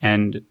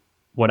 And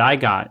what I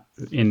got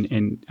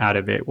in out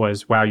of it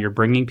was, wow, you're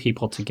bringing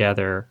people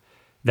together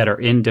that are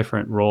in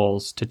different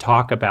roles to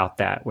talk about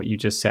that, what you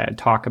just said,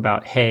 talk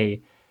about,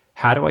 hey,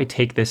 how do I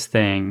take this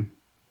thing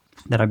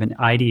that I've been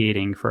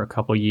ideating for a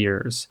couple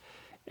years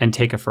and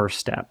take a first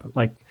step?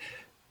 Like,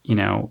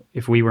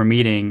 if we were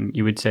meeting,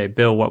 you would say,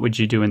 Bill, what would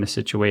you do in the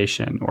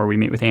situation? Or we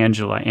meet with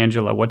Angela.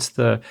 Angela,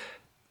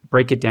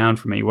 break it down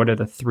for me. What are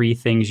the 3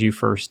 things you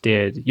first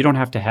did? You don't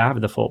have to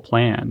have the full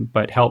plan,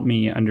 but help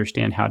me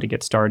understand how to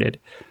get started.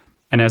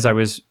 And as I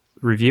was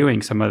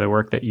reviewing some of the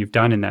work that you've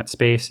done in that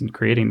space and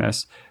creating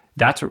this,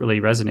 that's what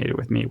really resonated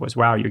with me was,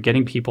 wow, you're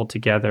getting people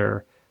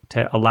together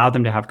to allow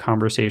them to have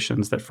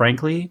conversations that,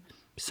 frankly,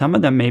 some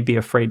of them may be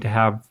afraid to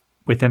have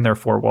within their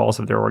 4 walls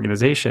of their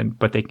organization,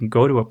 but they can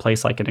go to a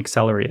place like an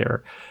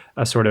accelerator,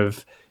 a sort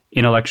of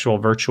intellectual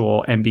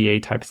virtual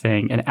MBA type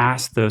thing, and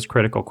ask those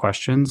critical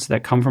questions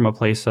that come from a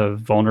place of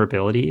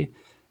vulnerability,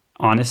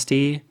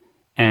 honesty,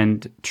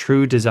 and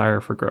true desire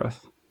for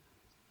growth.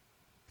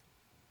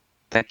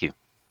 Thank you.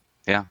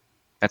 Yeah,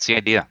 that's the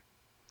idea.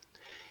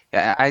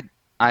 Yeah,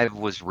 I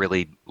was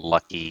really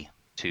lucky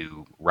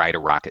to ride a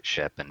rocket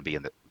ship and be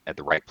at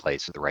the right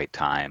place at the right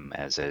time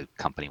as a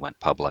company went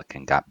public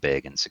and got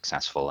big and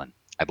successful. And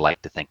I'd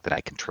like to think that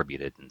I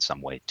contributed in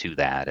some way to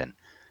that, and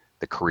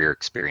the career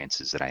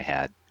experiences that I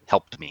had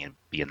helped me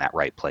be in that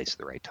right place at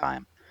the right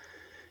time.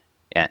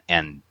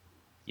 And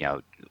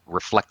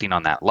reflecting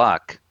on that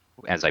luck,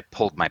 as I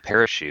pulled my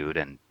parachute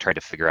and tried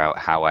to figure out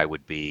how I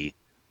would be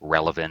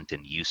relevant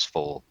and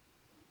useful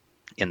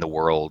in the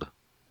world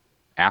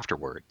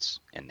afterwards.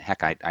 And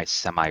heck, I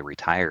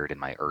semi-retired in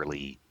my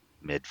early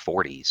mid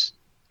 40s.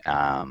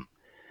 Um,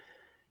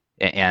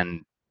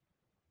 and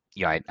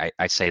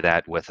I say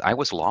that with I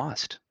was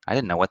lost. I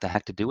didn't know what the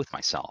heck to do with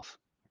myself.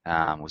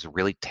 Was a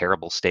really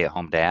terrible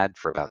stay-at-home dad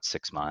for about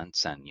 6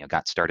 months, and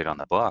got started on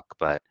the book.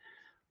 But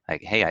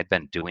like, hey, I'd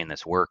been doing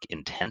this work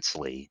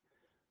intensely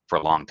for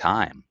a long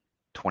time,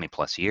 20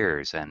 plus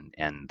years, and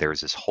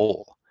there's this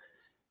hole.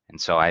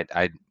 And so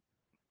I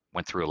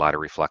went through a lot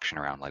of reflection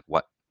around like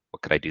what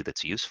could I do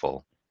that's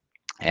useful,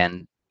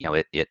 and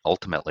it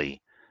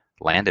ultimately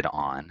landed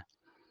on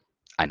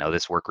I know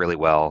this work really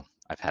well.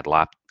 I've had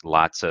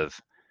lots of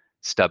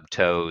stubbed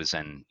toes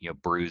and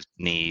bruised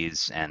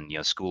knees and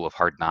school of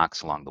hard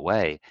knocks along the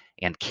way.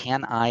 And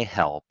can I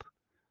help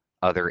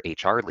other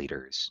HR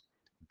leaders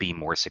be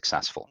more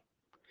successful?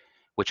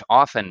 Which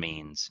often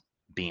means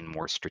being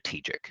more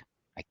strategic.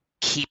 I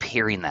keep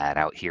hearing that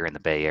out here in the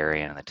Bay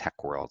Area and in the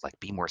tech world, like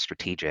be more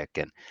strategic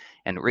and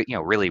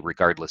really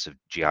regardless of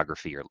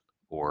geography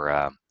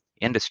or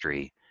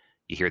industry,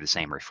 you hear the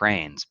same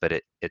refrains, but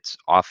it's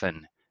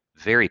often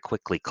very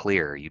quickly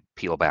clear. You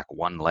peel back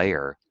one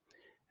layer,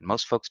 and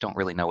most folks don't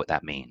really know what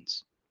that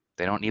means.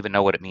 They don't even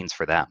know what it means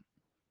for them,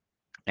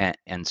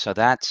 and so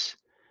that's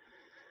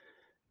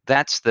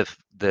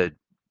the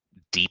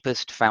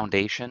deepest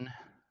foundation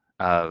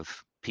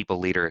of People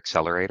Leader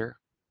Accelerator.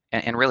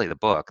 And really the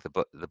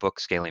book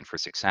Scaling for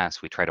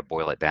Success, we try to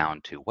boil it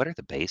down to what are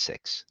the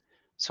basics.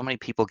 So many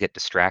people get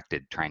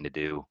distracted trying to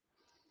do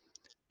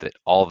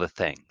all the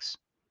things.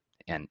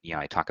 And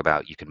I talk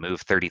about you can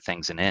move 30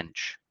 things an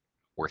inch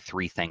or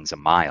 3 things a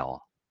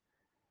mile,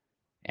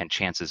 and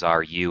chances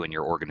are you and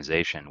your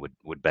organization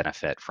would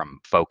benefit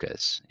from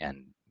focus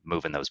and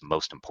moving those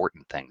most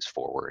important things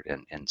forward.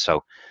 And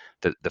so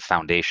the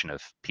foundation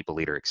of People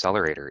Leader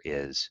Accelerator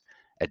is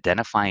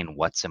identifying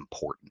what's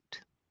important.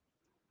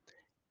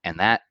 And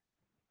that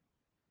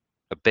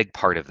a big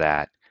part of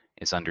that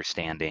is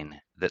understanding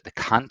that the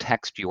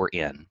context you're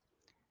in,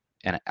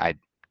 and I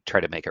try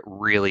to make it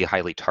really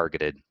highly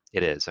targeted.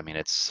 It is. I mean,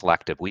 it's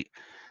selective. We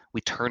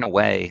turn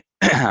away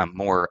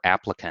more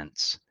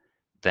applicants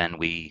than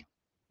we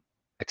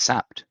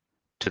accept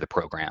to the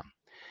program.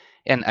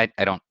 And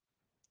I don't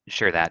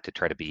share that to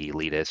try to be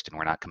elitist, and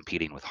we're not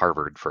competing with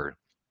Harvard for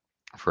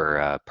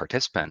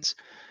participants.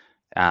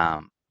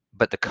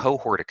 But the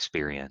cohort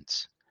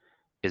experience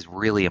is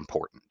really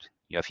important.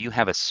 If you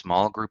have a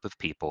small group of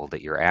people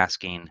that you're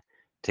asking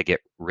to get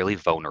really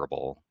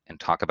vulnerable and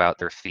talk about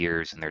their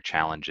fears and their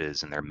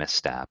challenges and their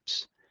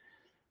missteps,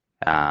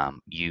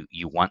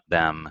 you want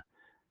them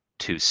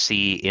to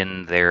see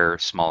in their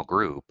small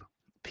group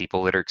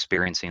people that are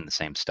experiencing the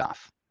same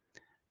stuff,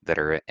 that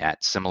are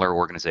at similar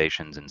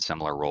organizations and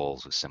similar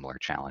roles with similar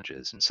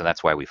challenges. And so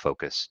that's why we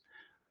focus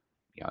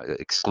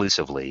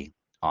exclusively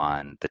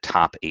on the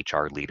top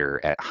HR leader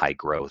at high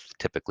growth,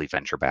 typically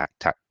venture-backed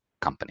tech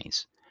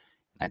companies.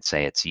 I'd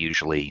say it's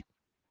usually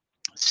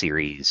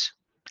series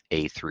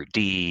A through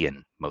D,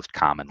 and most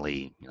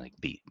commonly like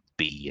B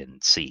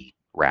and C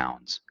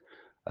rounds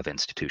of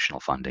institutional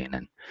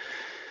funding.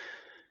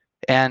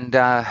 And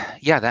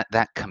yeah,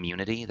 that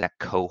community, that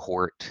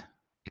cohort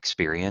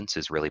experience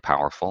is really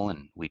powerful,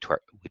 and we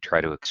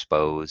try to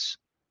expose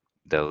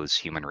those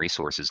human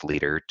resources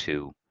leader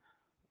to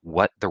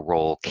what the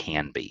role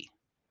can be,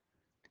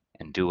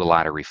 and do a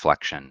lot of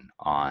reflection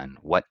on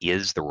what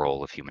is the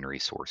role of human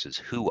resources,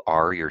 who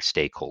are your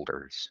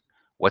stakeholders,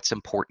 what's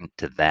important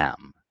to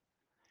them,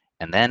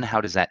 and then how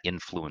does that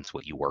influence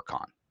what you work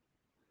on.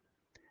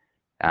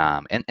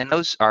 And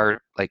those are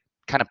like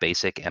kind of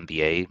basic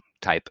MBA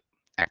type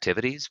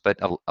activities, but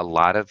a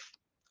lot of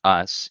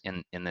us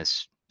in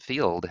this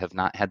field have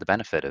not had the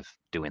benefit of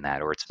doing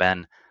that, or it's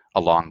been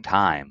a long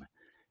time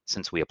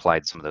since we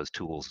applied some of those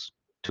tools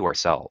to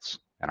ourselves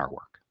and our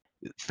work.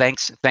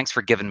 Thanks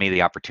for giving me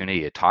the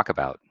opportunity to talk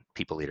about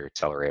People Leader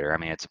Accelerator. I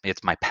mean,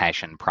 it's my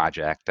passion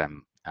project.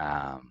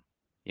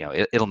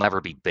 It'll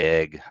never be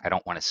big. I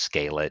don't want to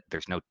scale it.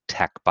 There's no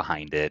tech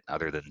behind it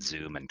other than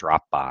Zoom and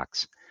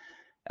Dropbox.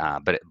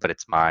 But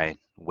it's my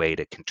way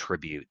to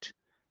contribute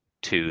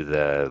to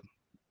the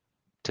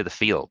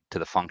field, to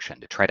the function,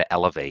 to try to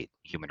elevate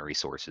human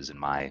resources in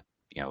my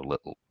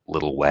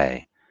little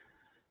way.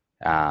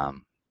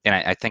 And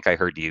I think I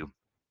heard you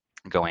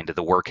go into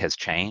the work has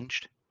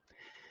changed.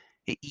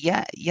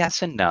 Yeah,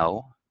 yes and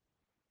no.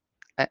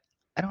 I,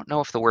 I don't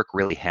know if the work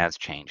really has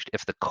changed.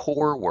 If the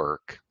core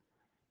work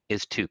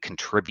is to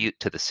contribute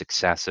to the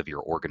success of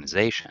your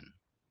organization,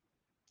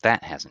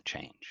 that hasn't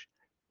changed.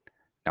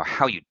 Now,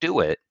 how you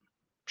do it,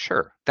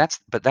 sure, that's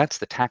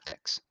the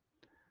tactics.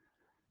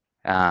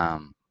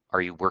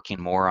 Are you working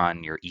more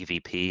on your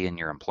EVP and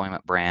your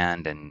employment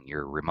brand and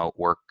your remote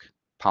work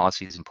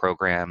policies and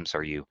programs?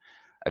 Are you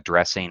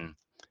addressing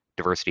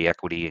diversity,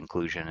 equity,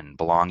 inclusion, and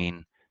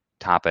belonging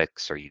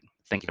topics? Are you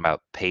thinking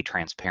about pay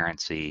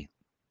transparency?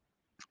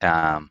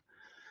 Um,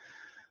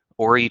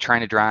 or are you trying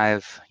to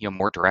drive,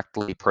 more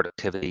directly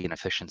productivity and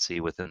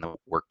efficiency within the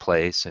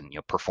workplace, and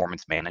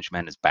performance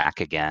management is back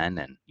again,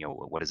 and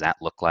what does that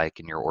look like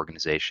in your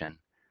organization?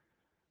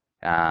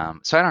 So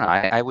I don't know.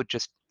 I would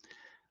just,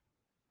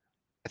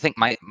 I think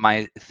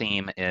my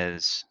theme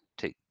is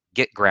to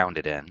get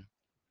grounded in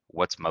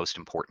what's most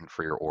important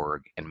for your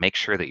org and make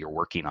sure that you're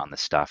working on the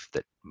stuff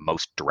that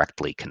most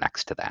directly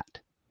connects to that.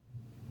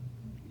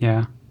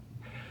 Yeah.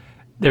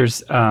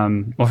 There's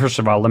well, first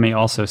of all, let me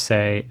also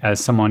say,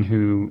 as someone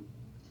who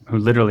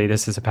literally,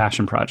 this is a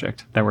passion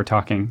project that we're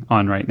talking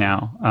on right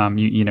now.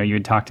 You know, you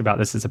had talked about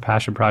this as a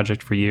passion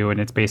project for you, and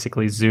it's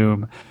basically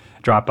Zoom,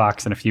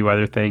 Dropbox, and a few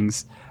other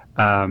things.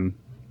 Um,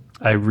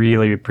 I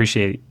really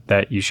appreciate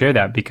that you share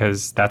that,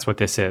 because that's what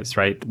this is,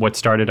 right? What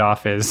started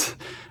off as,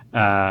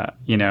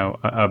 you know,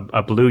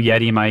 a Blue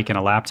Yeti mic and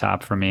a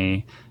laptop for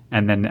me,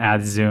 and then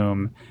add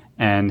Zoom,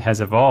 and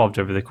has evolved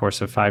over the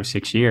course of 5,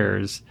 6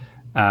 years.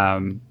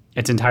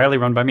 It's entirely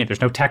run by me.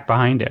 There's no tech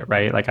behind it,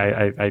 right? Like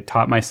I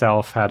taught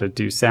myself how to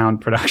do sound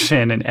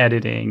production and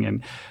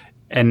editing,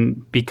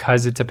 and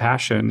because it's a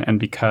passion, and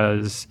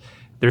because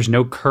there's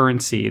no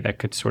currency that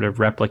could sort of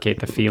replicate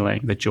the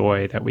feeling, the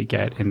joy that we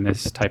get in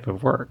this type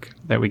of work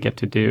that we get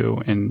to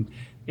do in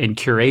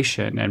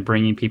curation and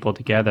bringing people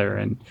together.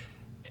 And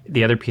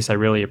the other piece I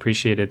really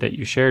appreciated that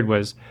you shared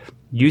was,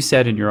 you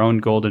said in your own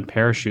golden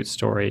parachute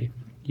story,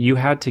 you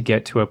had to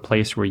get to a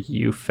place where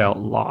you felt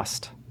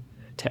lost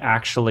to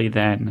actually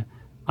then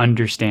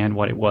understand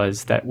what it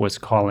was that was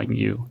calling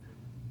you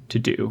to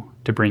do,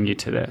 to bring you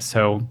to this.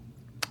 So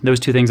those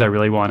two things I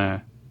really want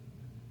to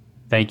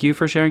thank you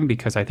for sharing,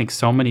 because I think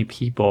so many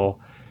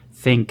people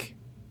think,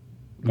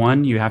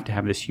 one, you have to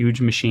have this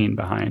huge machine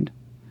behind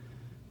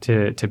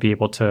to be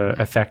able to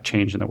affect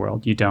change in the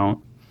world. You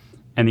don't.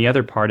 And the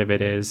other part of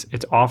it is,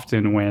 it's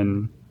often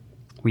when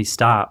we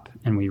stop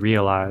and we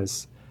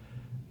realize,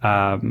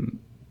 I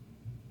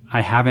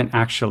haven't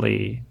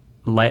actually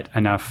let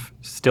enough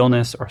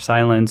stillness or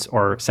silence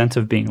or sense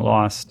of being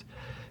lost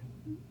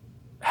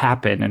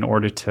happen in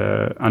order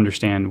to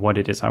understand what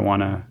it is I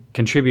want to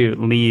contribute,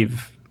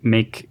 leave,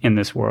 make in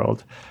this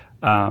world.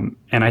 And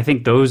I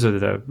think those are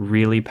the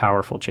really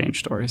powerful change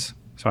stories.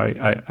 So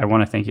I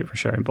want to thank you for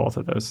sharing both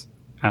of those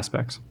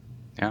aspects.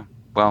 Yeah.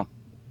 Well,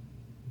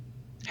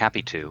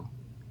 happy to.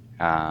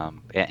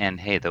 And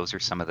hey, those are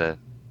some of the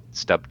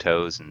stub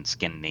toes and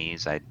skinned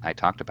knees I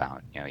talked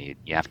about. You know,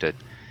 you have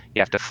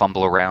to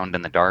fumble around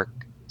in the dark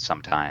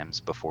sometimes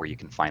before you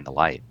can find the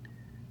light.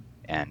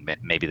 And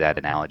maybe that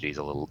analogy is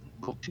a little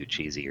too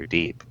cheesy or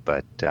deep,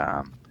 but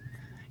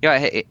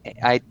yeah,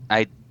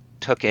 I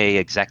took a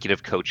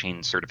executive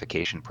coaching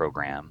certification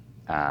program.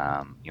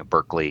 You know,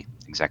 Berkeley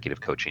Executive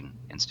Coaching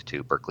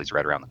Institute. Berkeley's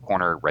right around the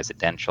corner.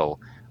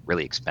 Residential,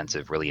 really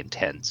expensive, really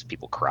intense.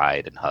 People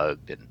cried and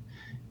hugged, and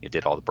you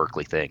did all the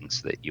Berkeley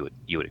things that you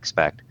would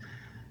expect.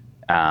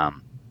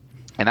 And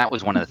that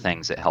was one of the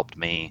things that helped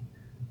me,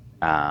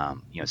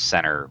 you know,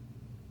 center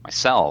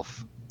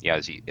myself. You know,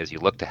 as you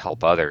look to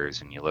help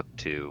others and you look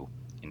to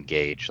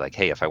engage, like,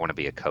 hey, if I want to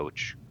be a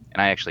coach,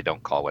 and I actually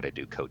don't call what I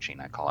do coaching,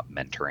 I call it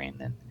mentoring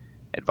and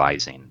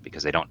advising,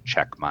 because I don't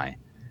check my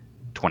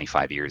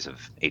 25 years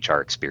of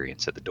HR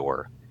experience at the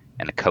door.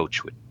 And a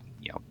coach would,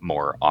 you know,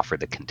 more offer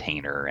the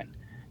container and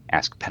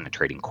ask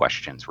penetrating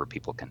questions where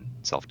people can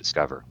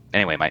self-discover.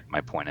 Anyway,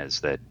 my point is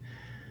that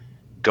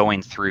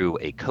going through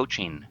a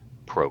coaching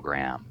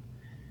program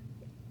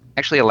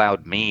actually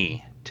allowed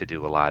me to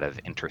do a lot of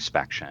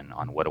introspection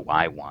on what do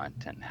I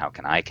want and how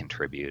can I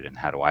contribute and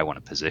how do I want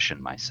to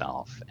position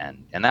myself,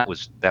 and that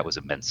was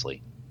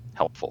immensely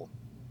helpful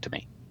to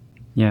me.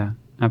 Yeah,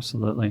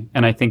 absolutely.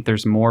 And I think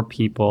there's more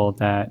people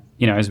that,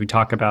 you know, as we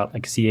talk about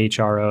like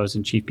CHROs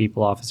and chief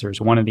people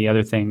officers, one of the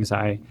other things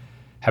I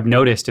have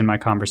noticed in my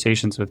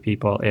conversations with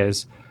people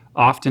is,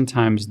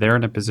 oftentimes they're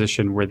in a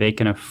position where they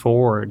can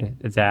afford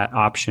that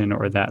option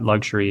or that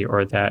luxury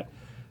or that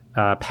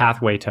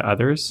pathway to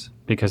others,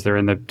 because they're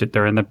in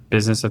the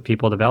business of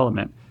people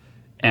development,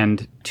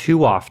 and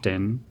too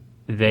often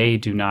they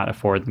do not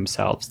afford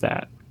themselves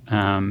that.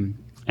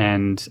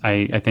 And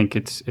I think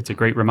it's a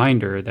great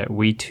reminder that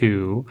we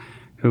too,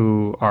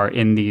 who are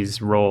in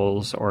these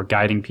roles or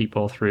guiding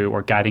people through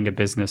or guiding a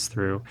business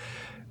through,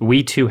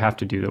 we too have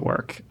to do the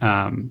work.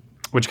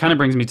 Which kind of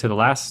brings me to the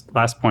last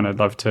point. I'd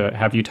love to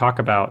have you talk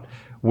about,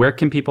 where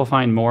can people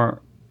find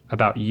more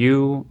about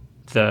you,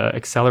 the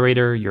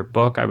accelerator, your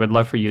book. I would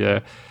love for you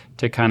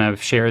to kind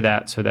of share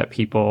that, so that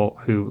people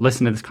who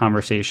listen to this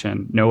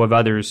conversation know of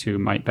others who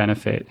might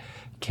benefit,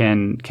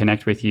 can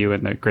connect with you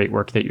and the great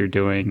work that you're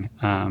doing,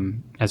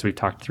 as we've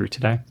talked through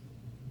today.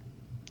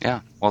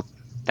 Yeah, well,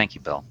 thank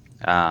you, Bill.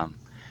 I'm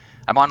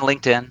on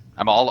LinkedIn.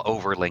 I'm all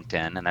over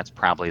LinkedIn, and that's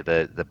probably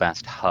the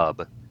best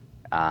hub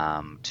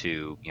to,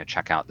 you know,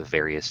 check out the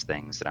various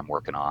things that I'm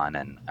working on,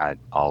 and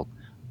I'll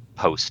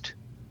post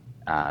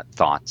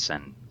thoughts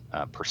and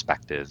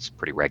perspectives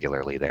pretty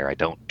regularly there. I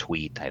don't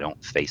tweet, I don't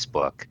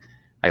Facebook,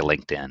 I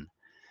LinkedIn.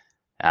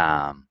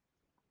 Um,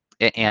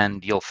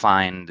 and you'll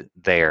find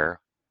there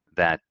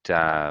that,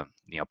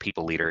 you know,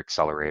 People Leader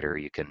Accelerator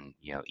you can,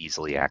 you know,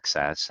 easily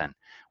access. And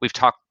we've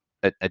talked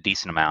a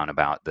decent amount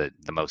about the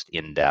most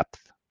in-depth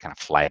kind of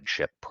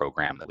flagship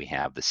program that we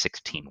have, the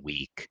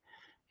 16-week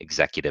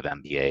executive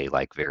MBA,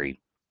 like very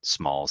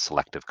small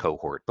selective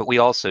cohort. But we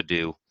also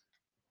do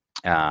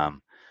a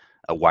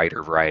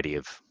wider variety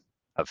of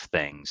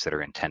things that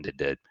are intended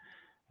to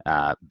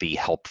be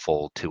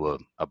helpful to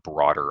a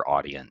broader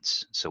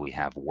audience. So we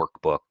have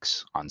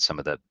workbooks on some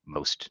of the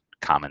most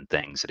common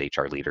things that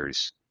HR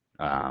leaders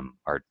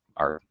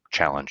are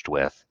challenged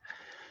with.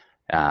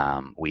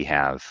 We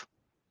have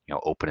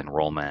open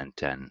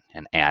enrollment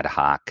and ad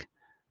hoc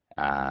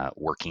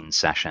working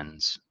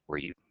sessions where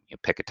you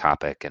pick a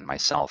topic and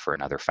myself or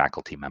another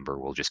faculty member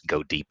will just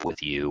go deep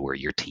with you or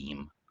your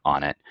team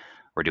on it.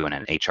 We're doing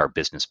an HR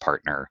business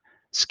partner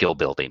skill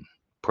building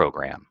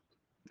program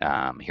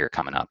here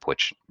coming up,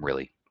 which I'm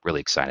really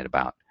excited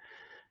about.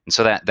 And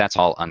so that's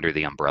all under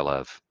the umbrella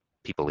of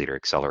People Leader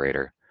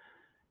Accelerator.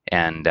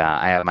 And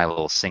I have my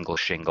little single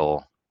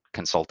shingle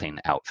consulting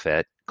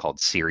outfit called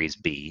Series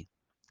B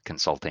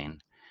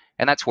Consulting.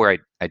 And that's where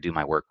I do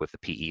my work with the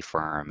PE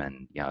firm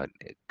and a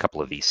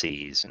couple of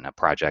VCs and a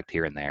project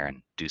here and there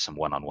and do some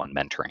one-on-one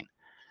mentoring.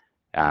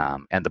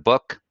 And the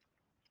book,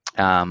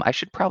 I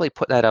should probably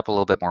put that up a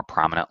little bit more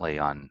prominently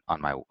on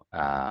my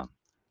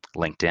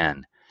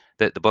LinkedIn.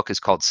 The book is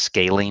called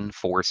Scaling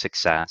for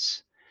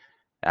Success.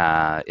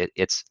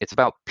 It's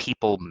about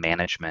people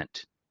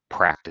management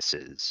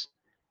practices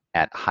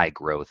at high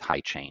growth,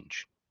 high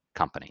change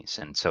companies.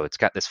 And so it's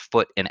got this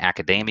foot in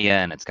academia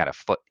and it's got a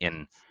foot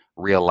in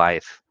real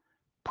life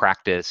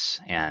practice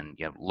and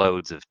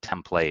loads of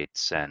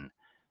templates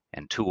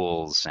and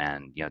tools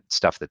and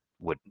stuff that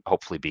would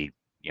hopefully be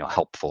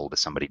helpful to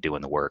somebody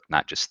doing the work,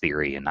 not just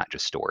theory and not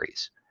just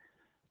stories.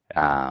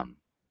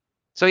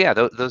 So yeah,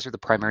 those are the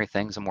primary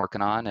things I'm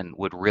working on, and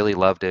would really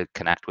love to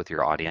connect with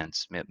your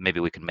audience. Maybe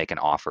we can make an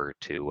offer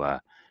to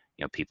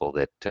people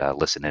that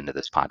listen into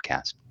this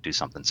podcast, do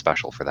something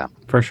special for them.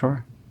 For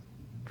sure.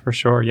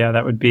 Yeah,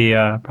 that would be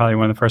probably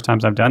one of the first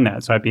times I've done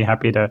that. So I'd be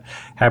happy to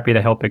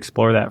help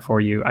explore that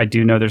for you. I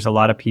do know there's a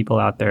lot of people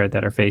out there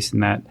that are facing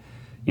that,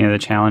 the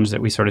challenge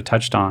that we sort of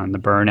touched on, the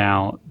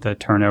burnout, the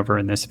turnover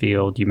in this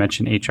field. You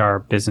mentioned HR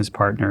business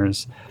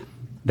partners.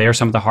 They are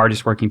some of the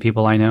hardest working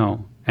people I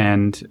know.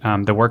 And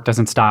the work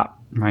doesn't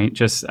stop, right?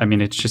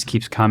 It just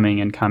keeps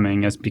coming and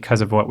coming as because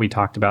of what we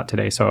talked about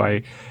today. So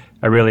I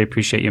really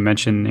appreciate you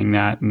mentioning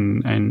that,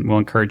 and we'll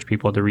encourage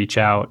people to reach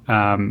out.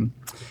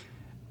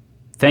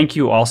 Thank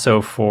you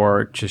also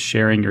for just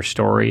sharing your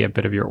story, a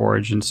bit of your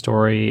origin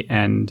story.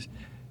 And,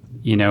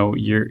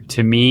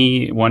 to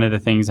me, one of the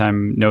things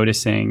I'm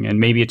noticing, and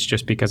maybe it's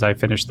just because I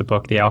finished the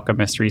book, The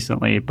Alchemist,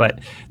 recently, but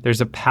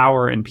there's a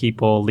power in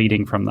people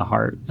leading from the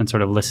heart and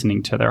sort of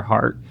listening to their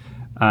heart.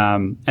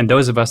 And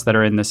those of us that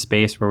are in this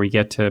space where we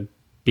get to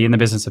be in the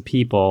business of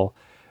people,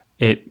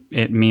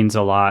 it means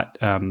a lot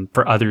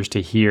for others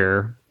to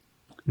hear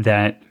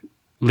that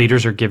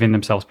leaders are giving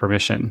themselves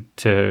permission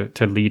to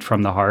lead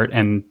from the heart,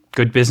 and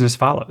good business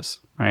follows,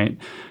 right?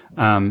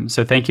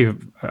 So thank you,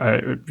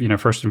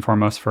 first and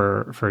foremost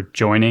for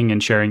joining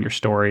and sharing your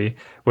story.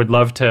 Would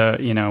love to,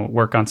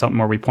 work on something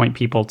where we point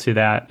people to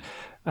that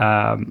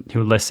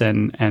who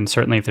listen, and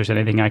certainly if there's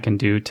anything I can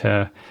do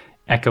to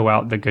echo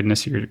out the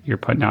goodness you're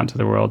putting out into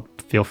the world,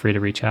 feel free to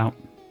reach out.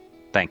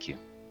 Thank you.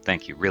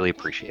 Really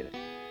appreciate it.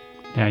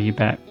 Yeah, you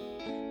bet.